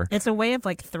see her. It's a way of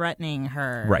like threatening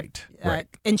her. Right.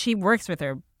 And she works with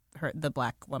the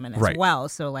black woman as well.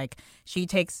 So like she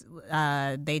takes,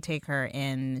 they take her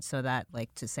in so that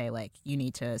like to say like, you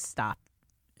need to stop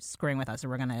screwing with us or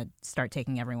we're going to start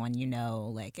taking everyone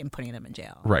like and putting them in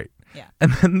jail. Right. Yeah.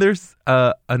 And then there's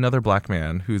another black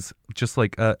man who's just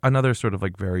like another sort of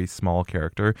like very small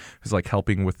character who's like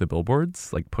helping with the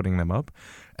billboards, like putting them up.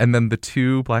 And then the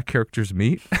two black characters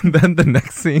meet. And then the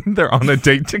next scene, they're on a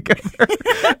date together.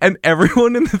 And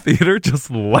everyone in the theater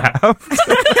just laughed.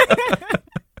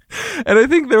 And I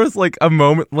think there was like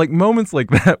moments like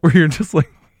that where you're just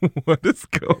like, what is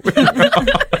going on?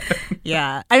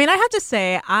 Yeah. I mean, I have to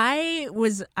say, I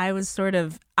liked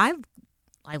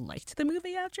the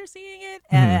movie after seeing it.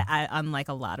 Unlike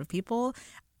a lot of people,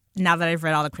 now that I've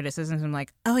read all the criticisms, I'm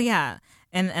like, oh yeah.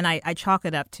 And I chalk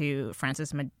it up to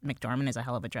Frances McDormand is a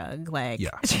hell of a drug. Like, yeah.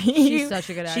 She's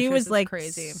such a good actress. She was it's like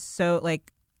crazy. So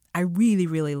like, I really,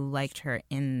 really liked her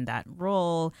in that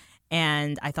role.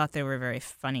 And I thought there were very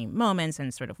funny moments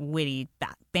and sort of witty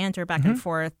banter back and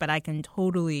forth. But I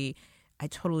totally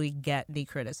get the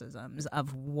criticisms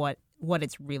of what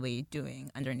it's really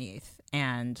doing underneath.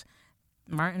 And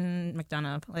Martin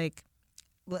McDonagh, like,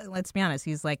 let's be honest,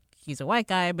 he's a white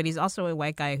guy, but he's also a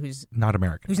white guy who's not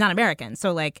American.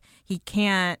 So like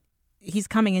he's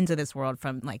coming into this world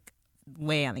from like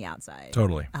way on the outside.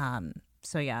 Totally.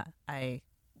 So yeah,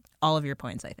 all of your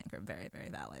points, I think, are very, very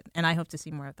valid. And I hope to see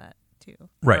more of that, too.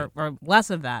 Right. Or less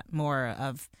of that, more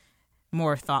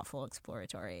thoughtful,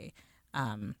 exploratory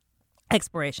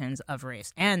explorations of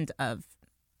race and of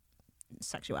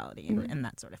sexuality and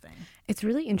that sort of thing. It's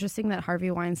really interesting that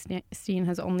Harvey Weinstein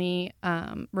has only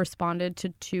responded to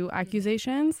 2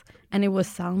 accusations, and it was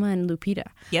Salma and Lupita.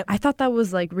 Yep. I thought that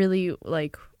was, like, really,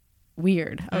 like,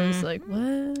 weird. I was like,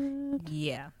 what?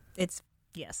 Yeah.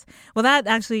 Yes. Well, that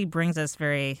actually brings us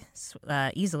very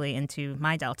easily into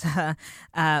my delta,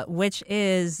 which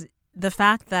is the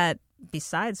fact that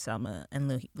besides Selma and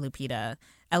Lupita,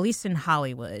 at least in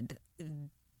Hollywood,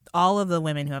 all of the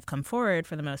women who have come forward,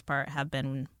 for the most part, have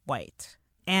been white.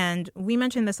 And we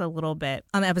mentioned this a little bit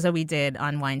on the episode we did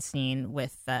on Weinstein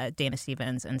with Dana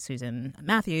Stevens and Susan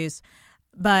Matthews.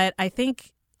 But I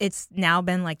think it's now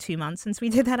been like 2 months since we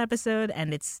did that episode,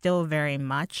 and it's still very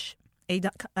much a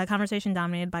conversation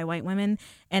dominated by white women.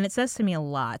 And it says to me a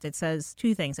lot. It says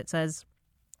 2 things. It says,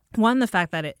 one, the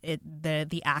fact that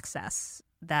the access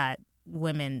that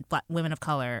women of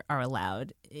color are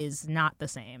allowed is not the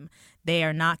same. They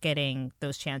are not getting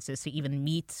those chances to even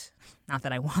meet, not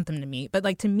that I want them to meet, but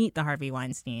like to meet the Harvey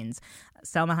Weinsteins.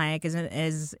 Selma Hayek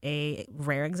is a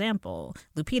rare example.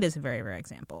 Lupita is a very rare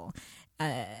example.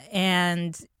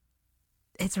 And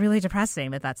it's really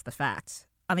depressing that that's the fact.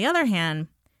 On the other hand,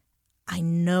 I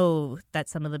know that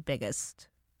some of the biggest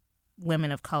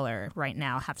women of color right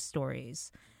now have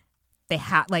stories. They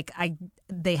have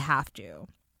to,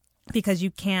 because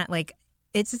you can't, like,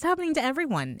 it's happening to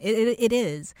everyone. It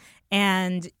is.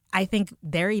 And I think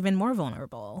they're even more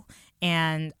vulnerable.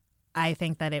 And I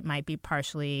think that it might be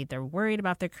partially they're worried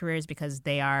about their careers because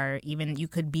they are you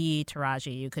could be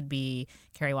Taraji, you could be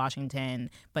Kerry Washington,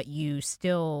 but you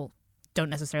still don't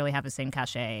necessarily have the same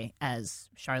cachet as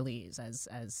Charlize,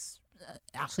 as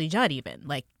Ashley Judd even.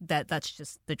 Like, that's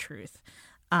just the truth.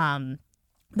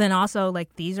 Then also,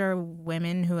 like, these are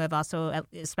women who have also,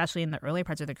 especially in the early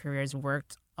parts of their careers,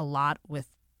 worked a lot with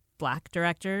Black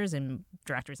directors and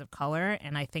directors of color.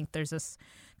 And I think there's this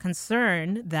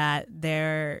concern that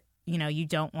you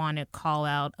don't want to call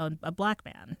out a Black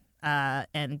man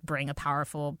and bring a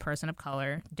powerful person of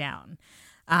color down.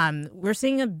 We're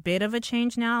seeing a bit of a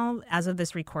change now as of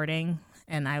this recording.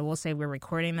 And I will say we're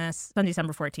recording this on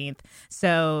December 14th.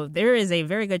 So there is a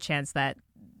very good chance that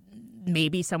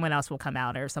maybe someone else will come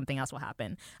out or something else will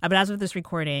happen. But as of this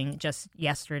recording, just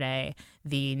yesterday,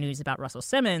 the news about Russell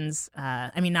Simmons,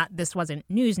 this wasn't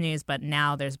news, but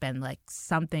now there's been like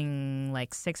something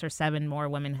like 6 or 7 more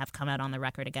women have come out on the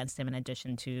record against him in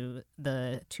addition to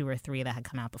the 2 or 3 that had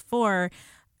come out before,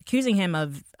 accusing him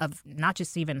of not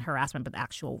just even harassment, but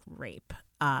actual rape.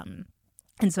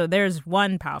 And so there's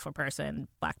one powerful person,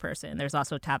 Black person. There's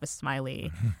also Tavis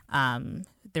Smiley.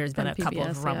 There's been a couple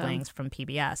of rumblings from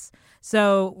PBS.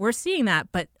 So we're seeing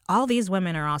that. But all these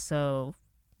women are also,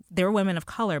 they're women of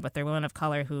color, but they're women of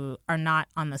color who are not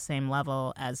on the same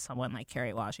level as someone like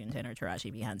Kerry Washington or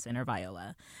Taraji P. Henson or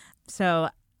Viola. So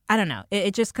I don't know.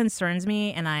 It just concerns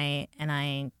me,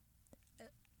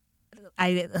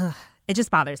 it just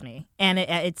bothers me. And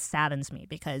it saddens me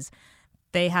because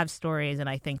they have stories, and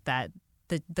I think that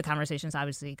the conversation is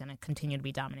obviously going to continue to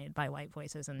be dominated by white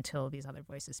voices until these other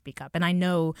voices speak up. And I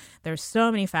know there's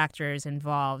so many factors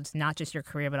involved, not just your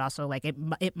career, but also like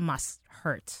it must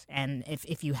hurt. And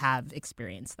if you have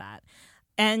experienced that.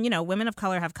 And, women of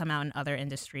color have come out in other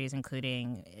industries,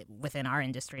 including within our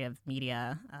industry of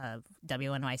media,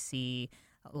 WNYC.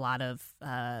 A lot of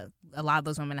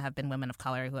those women have been women of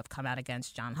color who have come out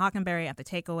against John Hockenberry at The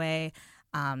Takeaway.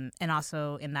 And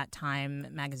also in that Time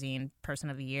magazine Person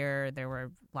of the Year, there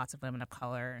were lots of women of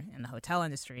color in the hotel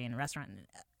industry and restaurant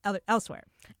and elsewhere.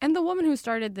 And the woman who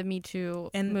started the Me Too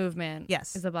movement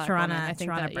is a Black woman. I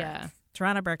think Tarana Burke.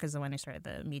 Tarana Burke is the one who started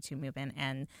the Me Too movement.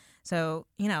 And so,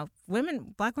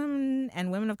 Black women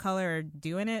and women of color are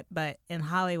doing it. But in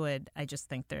Hollywood, I just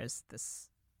think there's this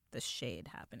shade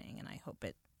happening, and I hope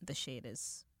the shade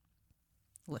is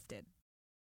lifted.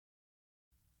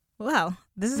 Well,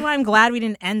 this is why I'm glad we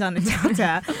didn't end on a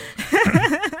delta.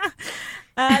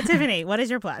 Tiffany, what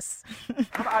is your plus? This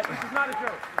is not a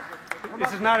joke.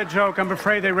 This is not a joke. I'm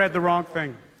afraid they read the wrong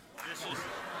thing.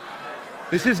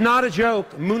 This is not a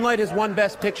joke. Moonlight has won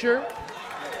Best Picture.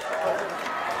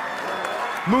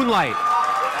 Moonlight,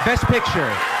 Best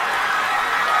Picture.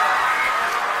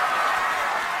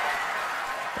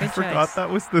 I forgot that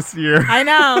was this year. I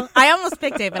know. I almost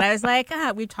picked it, but I was like,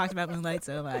 we've talked about Moonlight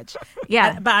so much.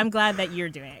 Yeah. But I'm glad that you're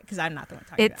doing it because I'm not the one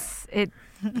talking about it.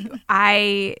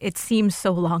 It seems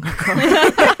so long ago.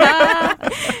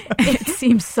 It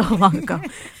seems so long ago.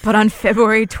 But on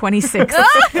February 26th,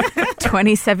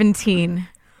 2017,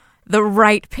 The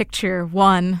Right Picture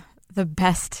won the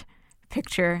Best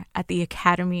Picture at the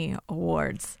Academy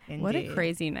Awards. Indeed. What a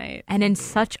crazy night. And in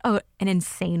such an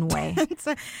insane way. It's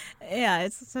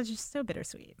so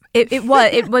bittersweet. It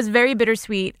was very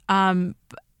bittersweet. But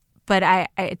that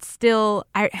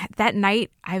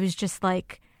night I was just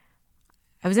like,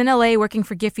 I was in LA working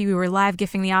for Giphy. We were live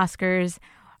Giffing the Oscars.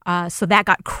 So that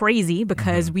got crazy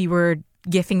because we were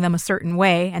Giffing them a certain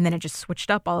way, and then it just switched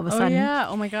up all of a sudden. Oh, yeah.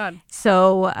 Oh, my God.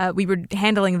 So we were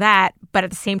handling that, but at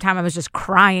the same time, I was just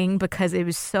crying because it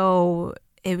was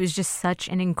just such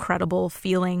an incredible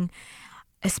feeling,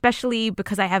 especially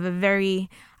because I have I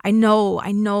know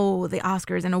the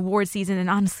Oscars and award season, and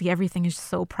honestly, everything is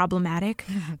so problematic,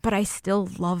 but I still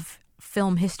love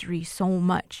film history so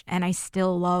much, and I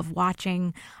still love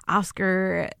watching past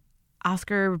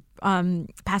Oscars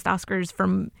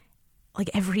from like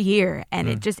every year, and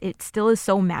it still is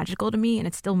so magical to me, and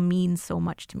it still means so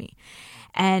much to me.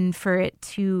 And for it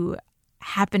to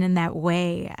happen in that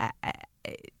way,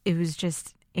 it was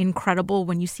just incredible.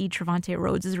 When you see Trevante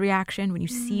Rhodes' reaction, when you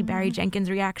see Barry Jenkins'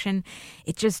 reaction,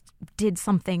 it just did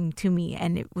something to me,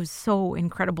 and it was so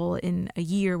incredible in a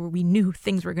year where we knew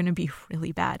things were going to be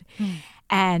really bad.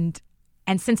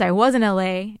 And since I was in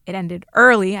LA, it ended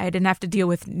early. I didn't have to deal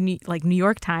with New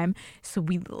York time. So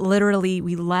we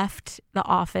left the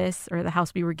office or the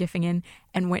house we were Giffing in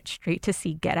and went straight to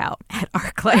see Get Out at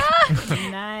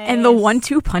ArcLight. Nice. And the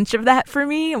 1-2 punch of that for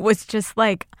me was just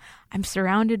like, I'm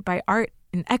surrounded by art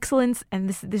and excellence, and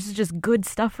this is just good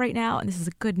stuff right now, and this is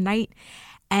a good night.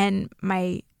 And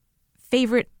my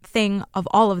favorite thing of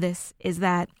all of this is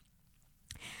that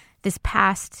this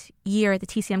past year at the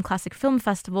TCM Classic Film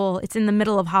Festival, it's in the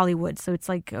middle of Hollywood, so it's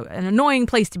like an annoying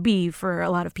place to be for a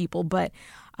lot of people, but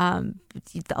a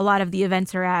lot of the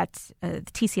events are at the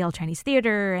TCL Chinese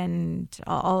Theater and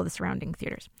all of the surrounding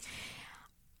theaters.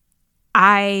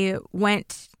 I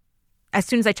went, as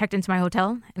soon as I checked into my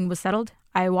hotel and was settled,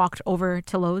 I walked over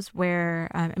to Lowe's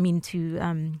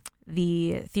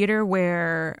the theater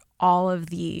where all of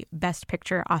the Best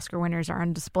Picture Oscar winners are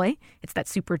on display. It's that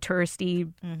super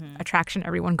touristy attraction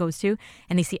everyone goes to,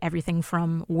 and they see everything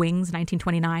from Wings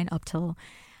 1929 up till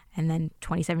and then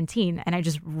 2017. And I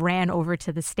just ran over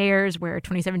to the stairs where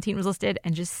 2017 was listed,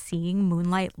 and just seeing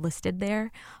Moonlight listed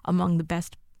there among the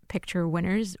Best Picture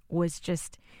winners was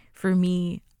just, for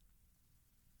me,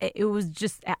 it was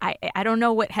just I don't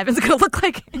know what heaven's gonna look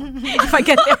like if I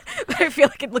get there, but I feel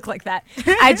like it looked like that.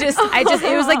 I just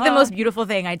it was like the most beautiful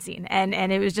thing I'd seen, and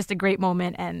it was just a great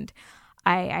moment, and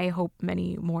I hope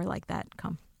many more like that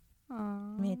come.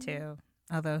 Aww. Me too.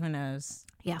 Although who knows?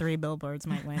 Yeah. 3 billboards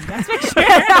might win. That's for sure.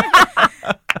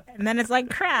 And then it's like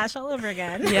Crash all over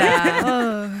again.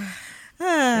 Yeah.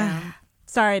 Yeah.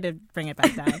 Sorry to bring it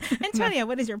back down. Antonia,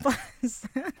 what is your plus?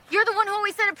 You're the one who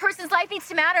always said a person's life needs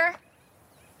to matter.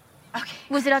 Okay.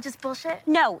 Was it all just bullshit?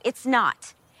 No, it's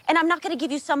not. And I'm not going to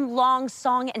give you some long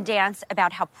song and dance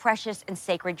about how precious and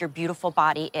sacred your beautiful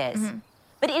body is. Mm-hmm.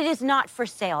 But it is not for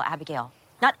sale, Abigail.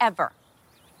 Not ever.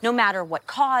 No matter what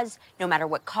cause, no matter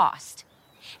what cost.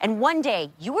 And one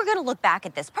day, you are going to look back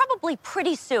at this, probably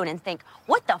pretty soon, and think,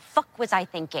 what the fuck was I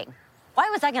thinking? Why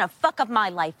was I going to fuck up my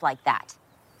life like that?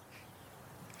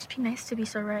 It'd be nice to be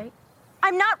so right.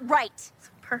 I'm not right.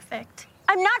 So perfect.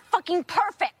 I'm not fucking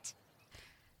perfect.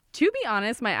 To be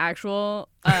honest, my actual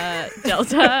plus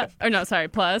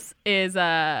is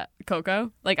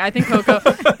Coco. Like, I think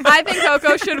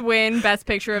Coco should win Best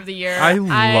Picture of the Year. I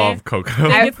love Coco.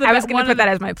 I was going to put that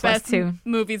as my plus, best too.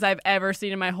 Movies I've ever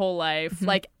seen in my whole life. Mm-hmm.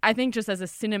 Like, I think just as a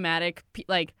cinematic,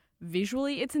 like,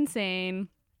 visually, it's insane.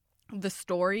 The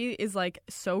story is, like,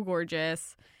 so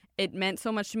gorgeous. It meant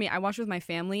so much to me. I watched it with my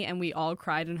family, and we all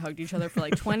cried and hugged each other for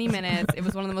like 20 minutes. It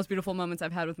was one of the most beautiful moments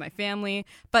I've had with my family.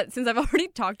 But since I've already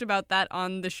talked about that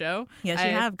on the show... Yes,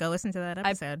 you have. Go listen to that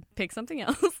episode. I picked something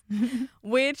else,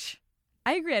 which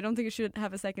I agree. I don't think it should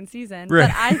have a second season. Right.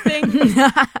 But I think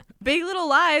Big Little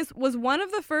Lies was one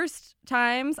of the first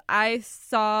times I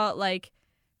saw like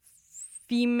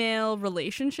female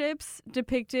relationships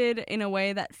depicted in a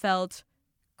way that felt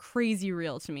crazy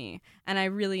real to me, and I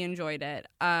really enjoyed it.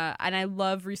 And I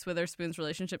love Reese Witherspoon's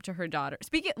relationship to her daughter.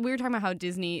 We were talking about how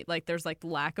Disney, like, there's like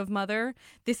lack of mother.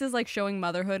 This is like showing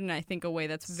motherhood in, I think, a way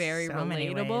that's very so relatable.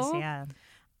 Many ways,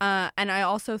 yeah. And I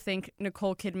also think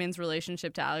Nicole Kidman's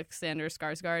relationship to Alexander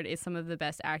Skarsgård is some of the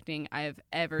best acting I've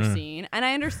ever seen. And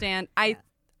I understand. I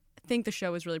think the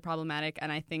show is really problematic,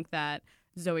 and I think that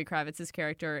Zoe Kravitz's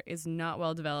character is not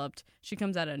well developed. She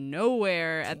comes out of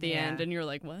nowhere at the end, and you're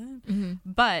like, what? Mm-hmm.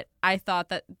 But I thought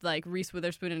that like Reese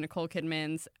Witherspoon and Nicole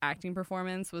Kidman's acting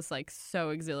performance was like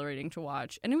so exhilarating to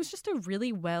watch, and it was just a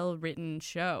really well written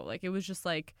show. Like it was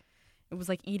like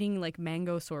eating like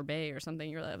mango sorbet or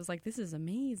something. I was like, this is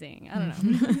amazing. I don't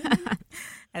know.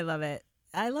 I love it.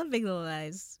 I love Big Little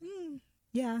Lies.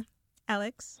 Yeah,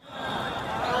 Alex.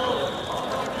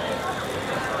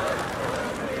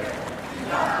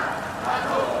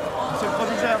 Monsieur le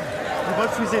proviseur, vous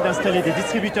refusez d'installer des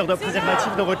distributeurs de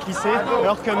préservatifs dans votre lycée,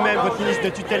 alors que même votre ministre de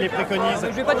tutelle les préconise. Je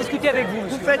ne vais pas discuter avec vous,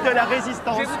 monsieur. Vous faites de la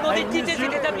résistance. Je vais vous demander de quitter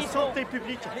cet de établissement. santé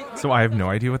publique. So I have no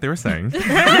idea what they were saying.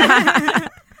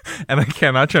 And I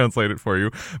cannot translate it for you.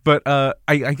 But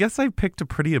I guess I picked a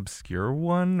pretty obscure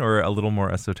one, or a little more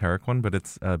esoteric one, but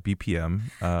it's BPM.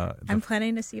 I'm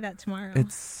planning to see that tomorrow.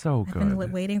 It's so good. I've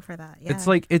been waiting for that. Yeah.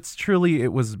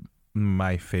 It was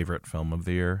my favorite film of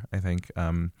the year, I think.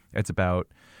 It's about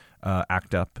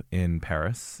ACT UP in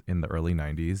Paris in the early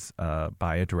 90s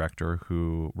by a director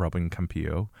Robin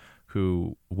Campillo,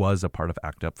 who was a part of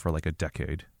ACT UP for like a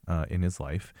decade in his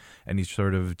life. And he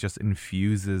sort of just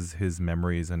infuses his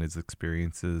memories and his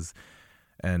experiences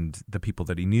and the people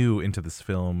that he knew into this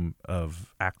film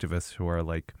of activists who are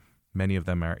like, many of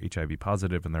them are HIV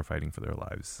positive and they're fighting for their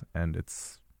lives. And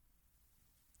it's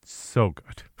so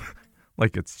good.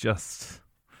 Like, it's just...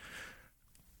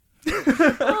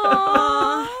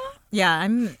 Yeah,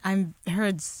 I'm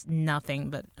heard nothing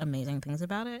but amazing things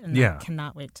about it, and I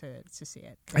cannot wait to see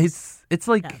it.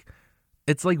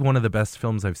 It's like one of the best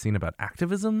films I've seen about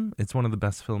activism. It's one of the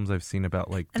best films I've seen about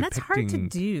like and depicting... that's hard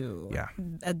to do. Yeah,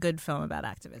 a good film about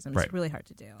activism. Right. It's really hard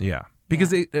to do. Yeah,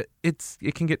 because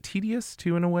it can get tedious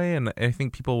too in a way, and I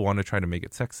think people want to try to make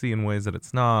it sexy in ways that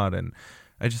it's not. And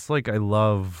I just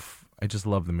love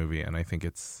the movie, and I think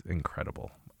it's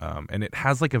incredible. And it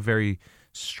has like a very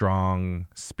strong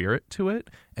spirit to it,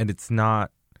 and it's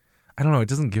not, I don't know, it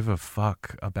doesn't give a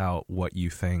fuck about what you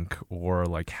think or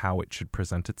like how it should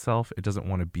present itself. It doesn't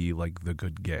want to be like the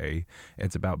good gay.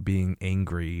 It's about being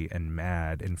angry and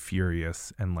mad and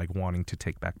furious and like wanting to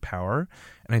take back power.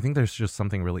 And I think there's just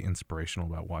something really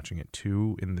inspirational about watching it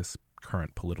too in this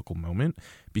current political moment,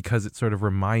 because it sort of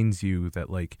reminds you that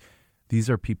like these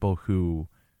are people who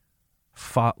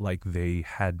fought like they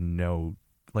had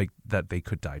that they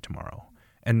could die tomorrow.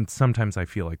 And sometimes I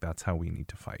feel like that's how we need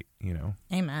to fight, you know?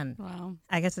 Amen. Wow.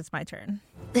 I guess it's my turn.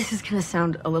 This is going to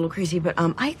sound a little crazy, but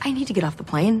I need to get off the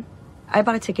plane. I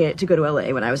bought a ticket to go to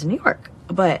LA when I was in New York.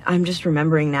 But I'm just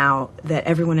remembering now that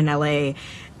everyone in LA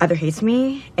either hates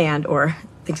me or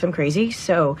thinks I'm crazy.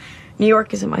 So New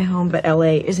York isn't my home, but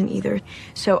LA isn't either.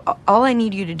 So all I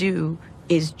need you to do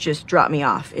is just drop me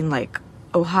off in like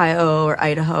Ohio or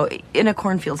Idaho in a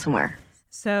cornfield somewhere.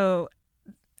 So,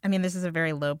 I mean, this is a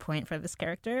very low point for this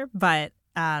character, but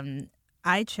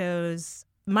I chose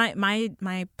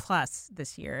my plus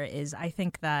this year is I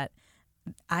think that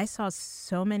I saw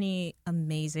so many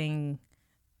amazing,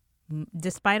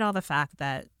 despite all the fact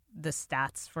that the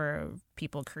stats for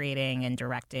people creating and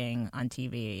directing on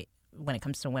TV when it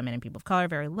comes to women and people of color are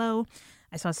very low.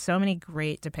 I saw so many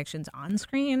great depictions on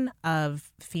screen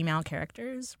of female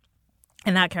characters.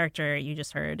 And that character you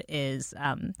just heard is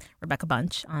Rebecca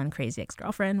Bunch on Crazy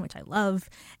Ex-Girlfriend, which I love.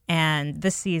 And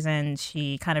this season,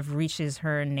 she kind of reaches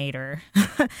her nadir.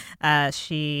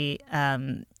 She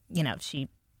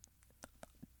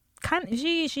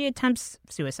attempts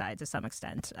suicide to some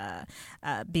extent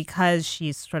because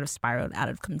she's sort of spiraled out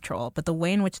of control. But the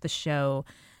way in which the show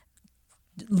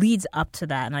leads up to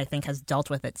that, and I think has dealt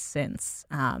with it since,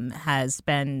 has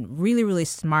been really, really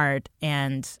smart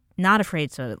and not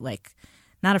afraid to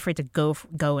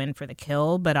go in for the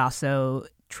kill, but also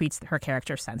treats her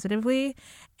character sensitively.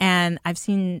 And I've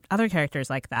seen other characters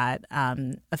like that.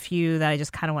 A few that I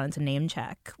just kind of wanted to name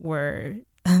check were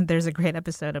there's a great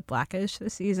episode of Blackish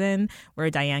this season where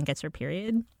Diane gets her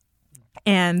period.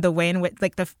 And the way in which,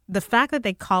 like, the fact that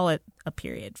they call it a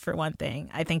period, for one thing,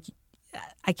 I think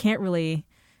I can't really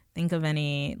think of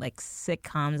any like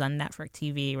sitcoms on Network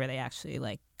TV where they actually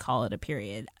like call it a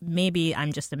period. Maybe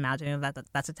I'm just imagining that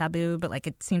that's a taboo, but like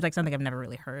it seems like something I've never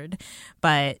really heard.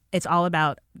 But it's all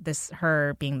about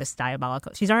her being this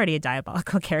diabolical. She's already a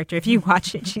diabolical character. If you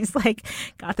watch it, she's like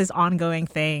got this ongoing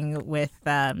thing with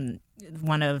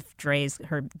one of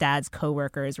her dad's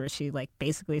coworkers where she like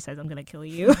basically says, "I'm gonna kill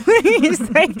you." And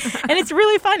it's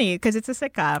really funny because it's a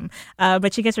sitcom.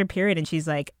 But she gets her period and she's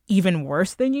like even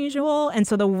worse than usual. And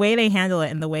so the way they handle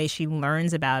it and the way she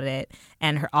learns about it,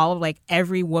 and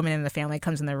every woman in the family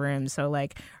comes in the room. So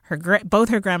like both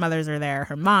her grandmothers are there,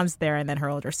 her mom's there, and then her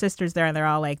older sister's there, and they're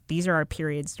all like, "These are our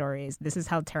period stories. This is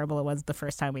how terrible it was the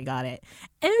first time we got it."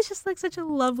 And it was just like such a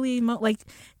lovely like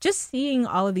just seeing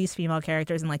all of these female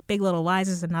characters, and like Big Little Lies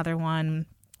is another one.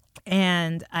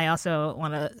 And I also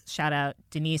want to shout out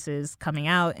Denise's coming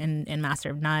out in Master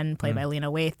of None, played by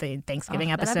Lena Waithe, the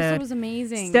Thanksgiving episode. That episode was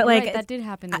amazing. Still, like, right, that did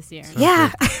happen this year.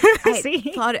 Yeah.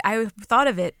 I thought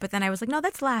of it, but then I was like, no,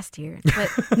 that's last year. But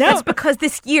that's because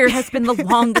this year has been the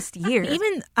longest year.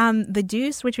 Even The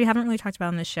Deuce, which we haven't really talked about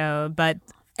on the show, but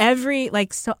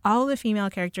all the female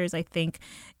characters, I think,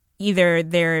 either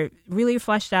they're really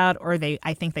fleshed out or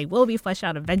I think they will be fleshed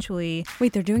out eventually.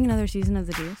 Wait, they're doing another season of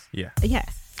The Deuce? Yeah. Yeah,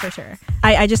 for sure.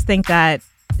 I just think that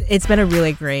it's been a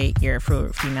really great year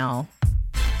for female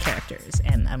characters,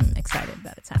 and I'm excited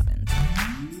that it's happened.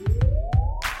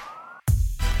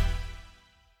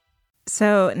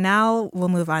 So now we'll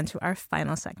move on to our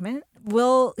final segment.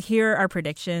 We'll hear our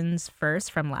predictions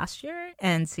first from last year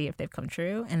and see if they've come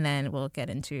true, and then we'll get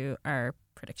into our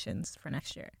predictions for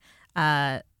next year.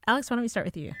 Alex, why don't we start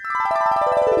with you?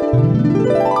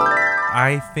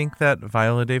 I think that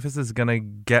Viola Davis is going to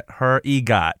get her EGOT.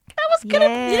 That was good.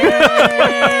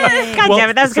 God damn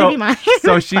it, that was going to be mine.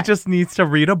 So she just needs to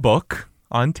read a book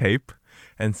on tape.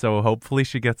 And so hopefully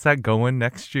she gets that going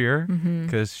next year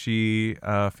because she,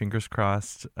 fingers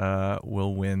crossed,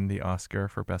 will win the Oscar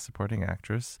for Best Supporting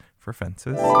Actress for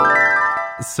Fences.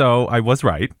 So I was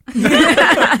right.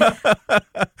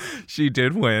 She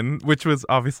did win, which was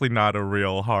obviously not a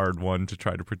real hard one to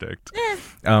try to predict.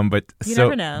 But you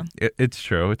never know. It's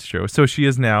true. It's true. So she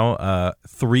is now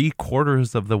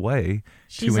 3/4 of the way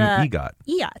to an EGOT.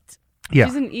 EGOT. Yeah.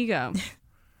 She's an ego.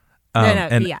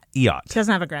 An EOT. She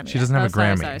doesn't have a Grammy. She doesn't have a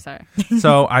Grammy. Sorry.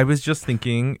 So I was just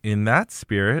thinking, in that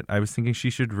spirit, I was thinking she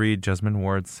should read Jesmyn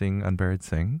Ward's Sing Unburied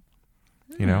Sing.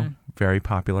 You know, very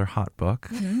popular hot book.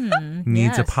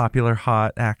 Needs a popular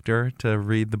hot actor to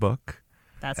read the book.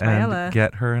 That's and Viola.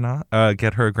 Get her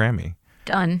a Grammy.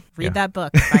 Done. Read that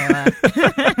book, Viola.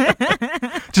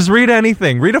 Just read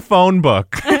anything. Read a phone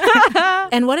book.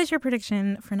 And what is your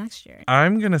prediction for next year?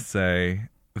 I'm going to say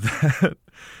that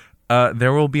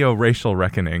there will be a racial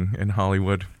reckoning in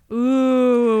Hollywood.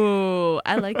 Ooh,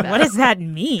 I like that. What does that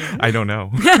mean? I don't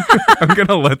know. I'm going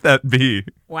to let that be.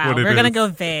 Wow, we're going to go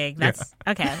vague. That's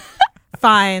okay.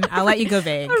 Fine, I'll let you go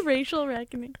vague. A racial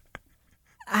reckoning.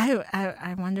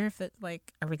 I wonder if it,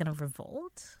 are we going to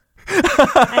revolt?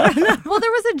 I don't know. Well,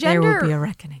 there was a gender. There will be a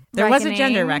reckoning. There was a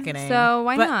gender reckoning. So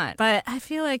why not? But I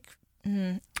feel like.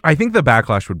 I think the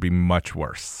backlash would be much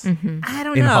worse. I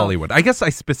don't know. In Hollywood. I guess I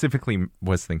specifically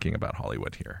was thinking about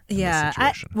Hollywood here. Yeah. This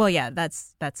situation.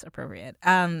 That's appropriate.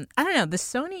 I don't know. The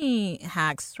Sony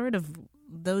hacks sort of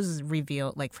those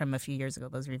revealed, like from a few years ago,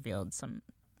 those revealed some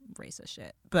racist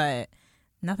shit. But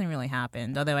nothing really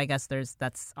happened. Although I guess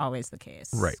that's always the case.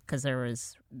 Right. Because there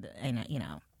was, you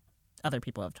know, other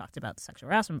people have talked about sexual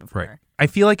harassment before. Right. I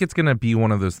feel like it's going to be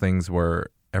one of those things where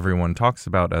everyone talks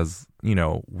about as, you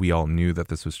know, we all knew that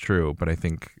this was true, but I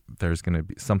think there's going to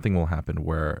be something will happen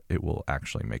where it will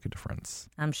actually make a difference.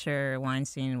 I'm sure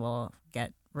Weinstein will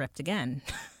get ripped again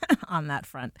on that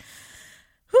front.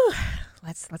 Whew.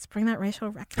 Let's bring that racial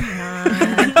reckoning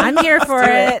on. I'm here for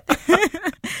it.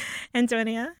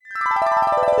 Antonia?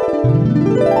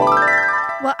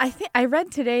 Well, I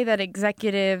read today that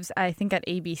executives, I think at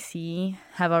ABC,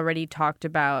 have already talked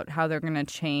about how they're going to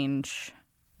change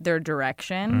their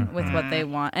direction with what they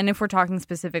want. And if we're talking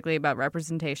specifically about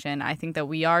representation, I think that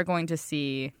we are going to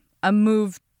see a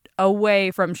move away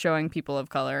from showing people of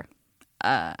color.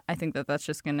 I think that that's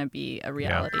just going to be a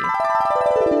reality.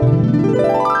 Yeah.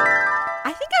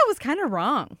 I think I was kind of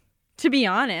wrong, to be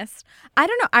honest. I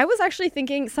don't know. I was actually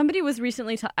thinking somebody was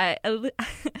recently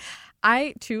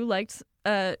I too liked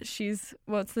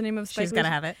what's the name of Spike She's Gonna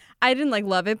Have It. I didn't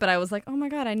love it, but I was like, oh my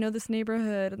God, I know this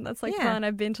neighborhood and that's fun.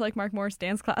 I've been to Mark Morris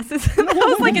dance classes. And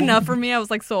that was enough for me. I was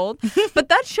sold. But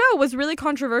that show was really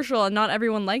controversial and not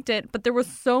everyone liked it. But there was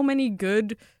so many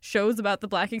good shows about the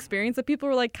Black experience that people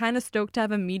were kind of stoked to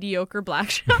have a mediocre Black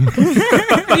show.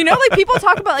 You know, people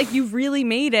talk about you really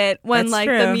made it when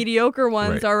the mediocre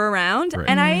ones are around. Right.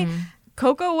 And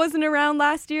Coco wasn't around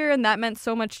last year and that meant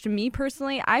so much to me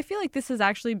personally. I feel like this has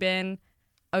actually been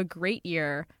a great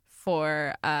year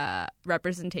for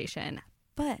representation.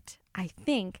 But I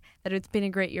think that it's been a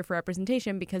great year for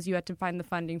representation because you had to find the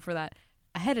funding for that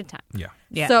ahead of time.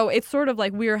 Yeah. So it's sort of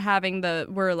we're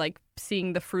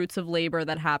seeing the fruits of labor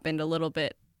that happened a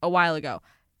while ago.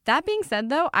 That being said,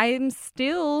 though, I am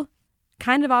still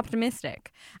kind of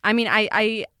optimistic. I mean,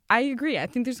 I agree. I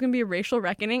think there's going to be a racial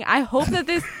reckoning. I hope that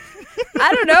this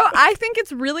I don't know. I think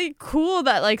it's really cool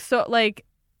that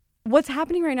what's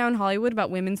happening right now in Hollywood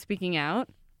about women speaking out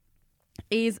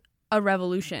is a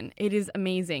revolution. It is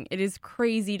amazing. It is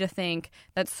crazy to think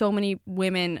that so many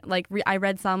women, I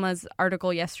read Salma's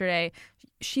article yesterday.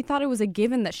 She thought it was a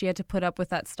given that she had to put up with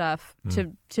that stuff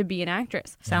to be an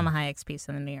actress. Salma Hayek's piece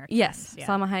in the New York Times. Yes, yeah.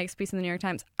 Salma Hayek's piece in the New York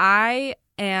Times. I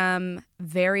am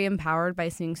very empowered by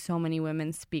seeing so many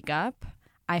women speak up.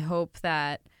 I hope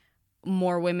that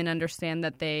more women understand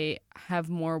that they have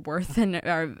more worth and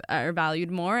are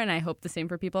valued more, and I hope the same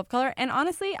for people of color. And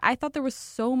honestly, I thought there was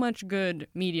so much good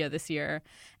media this year,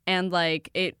 and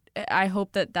I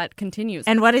hope that continues.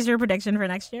 And what is your prediction for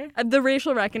next year? The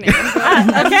racial reckoning. Okay,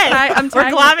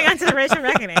 we're glomming onto the racial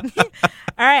reckoning.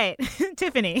 All right,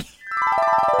 Tiffany.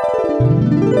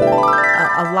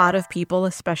 A lot of people,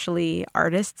 especially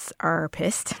artists, are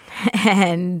pissed,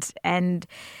 and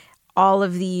all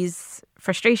of these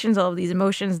frustrations, all of these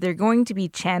emotions, they're going to be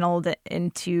channeled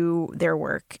into their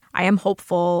work. I am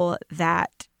hopeful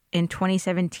that in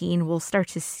 2017, we'll start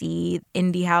to see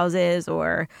indie houses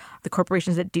or the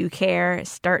corporations that do care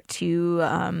start to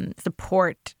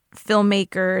support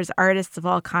filmmakers, artists of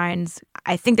all kinds.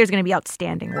 I think there's going to be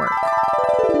outstanding work.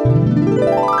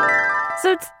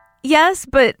 So yes,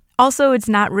 but also it's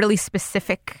not really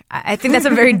specific. I think that's a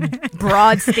very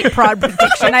broad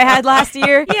prediction I had last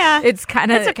year. Yeah. It's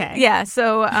kind of... It's okay. Yeah,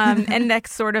 so... and that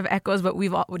sort of echoes what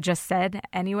we've all just said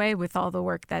anyway with all the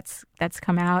work that's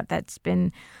come out that's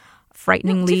been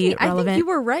frighteningly Tiffany, relevant. I think you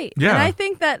were right. Yeah. And I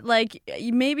think that,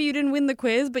 maybe you didn't win the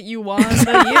quiz, but you won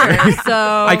the year.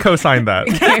 So I co-signed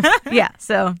that. Yeah,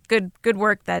 so good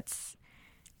work. That's...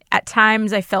 At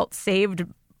times, I felt saved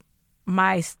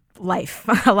my life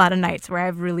a lot of nights where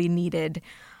I've really needed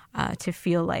to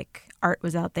feel like art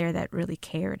was out there that really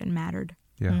cared and mattered.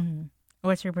 Yeah. Mm-hmm.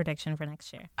 What's your prediction for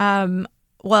next year?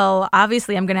 Well,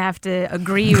 obviously, I'm going to have to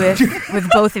agree with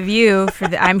both of you.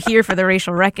 I'm here for the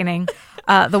racial reckoning.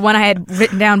 The one I had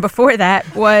written down before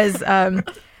that was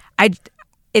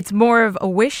it's more of a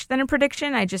wish than a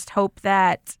prediction. I just hope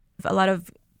that a lot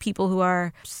of people who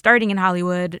are starting in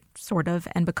Hollywood, sort of,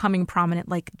 and becoming prominent,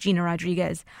 like Gina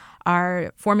Rodriguez,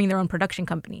 are forming their own production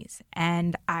companies.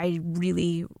 And I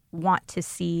really want to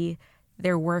see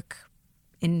their work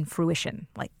in fruition,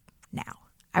 now.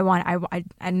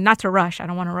 And not to rush. I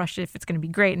don't want to rush if it's going to be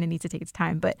great and it needs to take its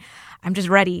time. But I'm just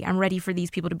ready. I'm ready for these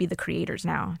people to be the creators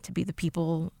now, to be the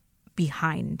people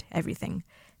behind everything.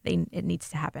 It needs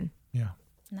to happen. Yeah.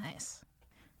 Nice.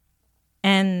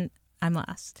 And I'm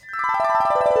last.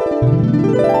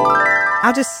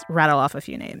 I'll just rattle off a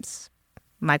few names.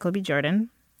 Michael B. Jordan,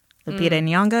 Lupita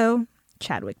Nyong'o,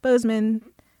 Chadwick Boseman,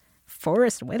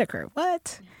 Forrest Whitaker,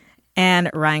 what?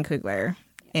 And Ryan Coogler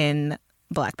in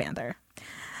Black Panther.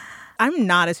 I'm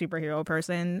not a superhero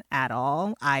person at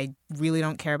all. I really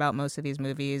don't care about most of these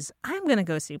movies. I'm going to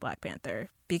go see Black Panther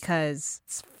because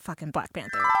it's fucking Black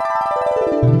Panther.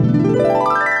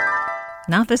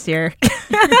 Not this year.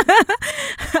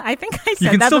 I think I said that. You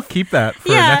can still keep that for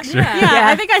next year. Yeah,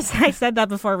 I think I said that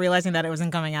before realizing that it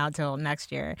wasn't coming out till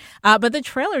next year. But the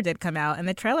trailer did come out, and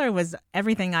the trailer was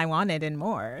everything I wanted and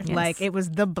more. Yes. Like, it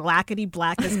was the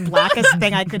blackest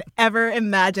thing I could ever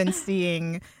imagine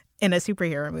seeing in a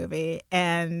superhero movie,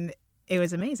 and it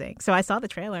was amazing. So I saw the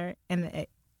trailer, and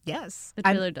yes. The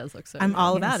trailer does look so I'm good.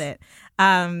 all about it.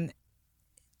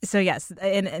 So yes,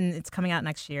 and it's coming out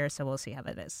next year, so we'll see how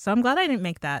that is. So I'm glad I didn't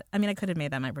make that. I mean, I could have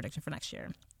made that my prediction for next year.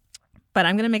 But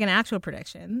I'm going to make an actual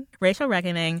prediction. Racial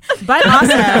Reckoning. But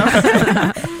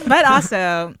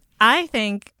also, I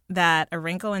think that A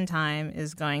Wrinkle in Time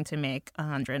is going to make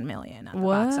 $100 million at the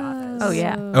box office. Oh,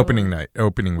 yeah.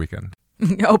 Opening weekend.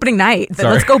 Opening night.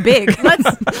 Sorry. Let's go big.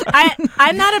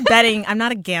 I'm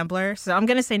not a gambler, so I'm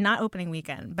going to say not opening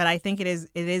weekend, but I think it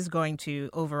is going to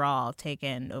overall take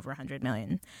in over $100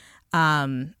 million.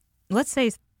 Let's say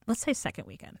second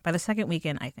weekend. By the second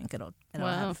weekend, I think it'll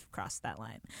have crossed that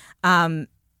line.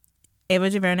 Ava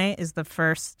DuVernay is the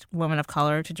first woman of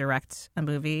color to direct a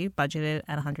movie budgeted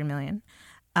at $100 million.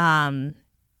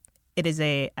 It is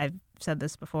I've said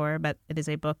this before, but it is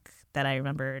a book that I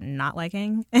remember not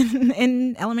liking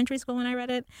in elementary school when I read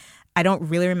it. I don't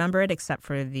really remember it except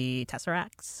for the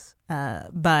Tesseracts.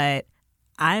 But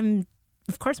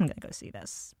of course I'm going to go see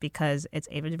this because it's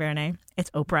Ava DuVernay. It's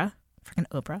Oprah. Freaking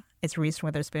Oprah. It's Reese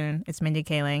Witherspoon. It's Mindy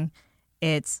Kaling.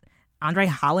 It's Andre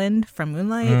Holland from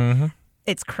Moonlight. Mm-hmm.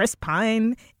 It's Chris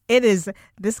Pine.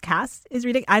 This cast is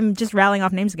ridiculous. I'm just rattling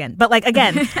off names again. But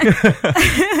again,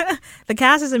 the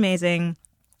cast is amazing.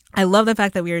 I love the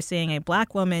fact that we are seeing a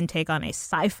Black woman take on a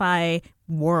sci-fi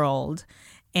world,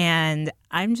 and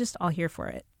I'm just all here for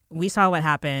it. We saw what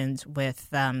happened with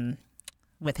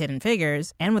Hidden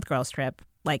Figures and with Girls Trip.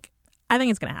 I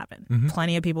think it's going to happen. Mm-hmm.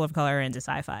 Plenty of people of color are into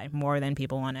sci-fi, more than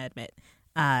people want to admit.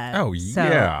 So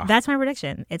yeah, that's my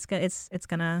prediction. It's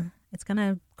gonna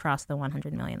cross the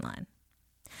 100 million line,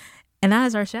 and that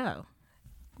is our show.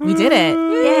 We did it!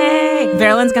 Yay!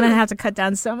 Verlin's gonna have to cut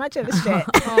down so much of the shit,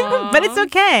 but it's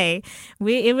okay.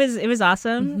 It was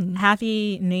awesome. Mm-hmm.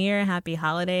 Happy New Year, happy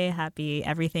holiday, happy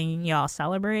everything y'all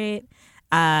celebrate.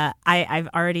 I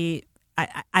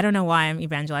don't know why I'm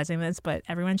evangelizing this, but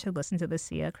everyone should listen to the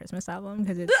Sia Christmas album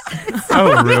because it's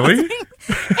oh really?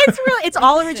 It's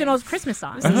all original Christmas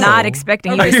songs. Not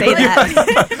expecting you to say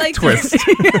that. Twist.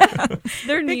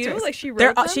 They're new. She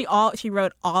wrote them? She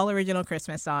wrote all original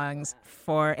Christmas songs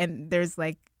and there's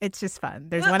it's just fun.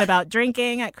 There's one about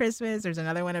drinking at Christmas. There's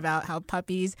another one about how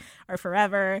puppies are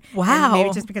forever. Wow. And maybe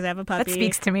it's just because I have a puppy. That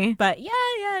speaks to me. But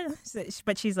yeah.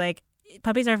 But she's like,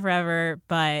 puppies are forever,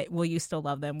 but will you still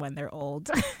love them when they're old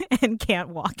and can't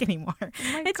walk anymore? Oh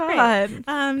my it's God. great.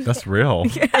 That's real.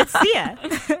 It's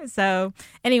Sia. So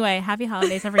anyway, happy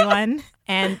holidays, everyone.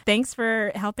 And thanks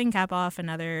for helping cap off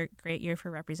another great year for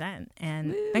Represent.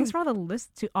 And thanks for all the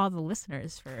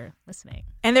listeners for listening.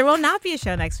 And there will not be a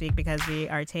show next week because we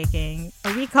are taking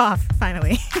a week off,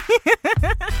 finally.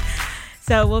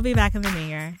 So we'll be back in the new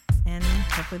year. And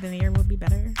hopefully the new year will be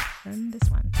better than this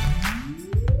one.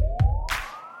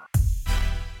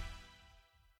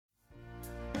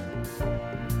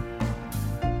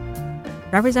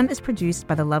 Represent is produced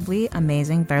by the lovely,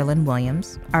 amazing Verlin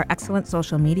Williams. Our excellent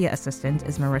social media assistant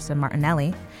is Marissa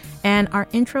Martinelli. And our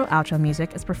intro-outro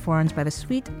music is performed by the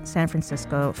sweet San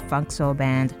Francisco funk soul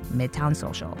band Midtown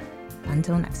Social.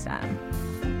 Until next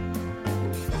time.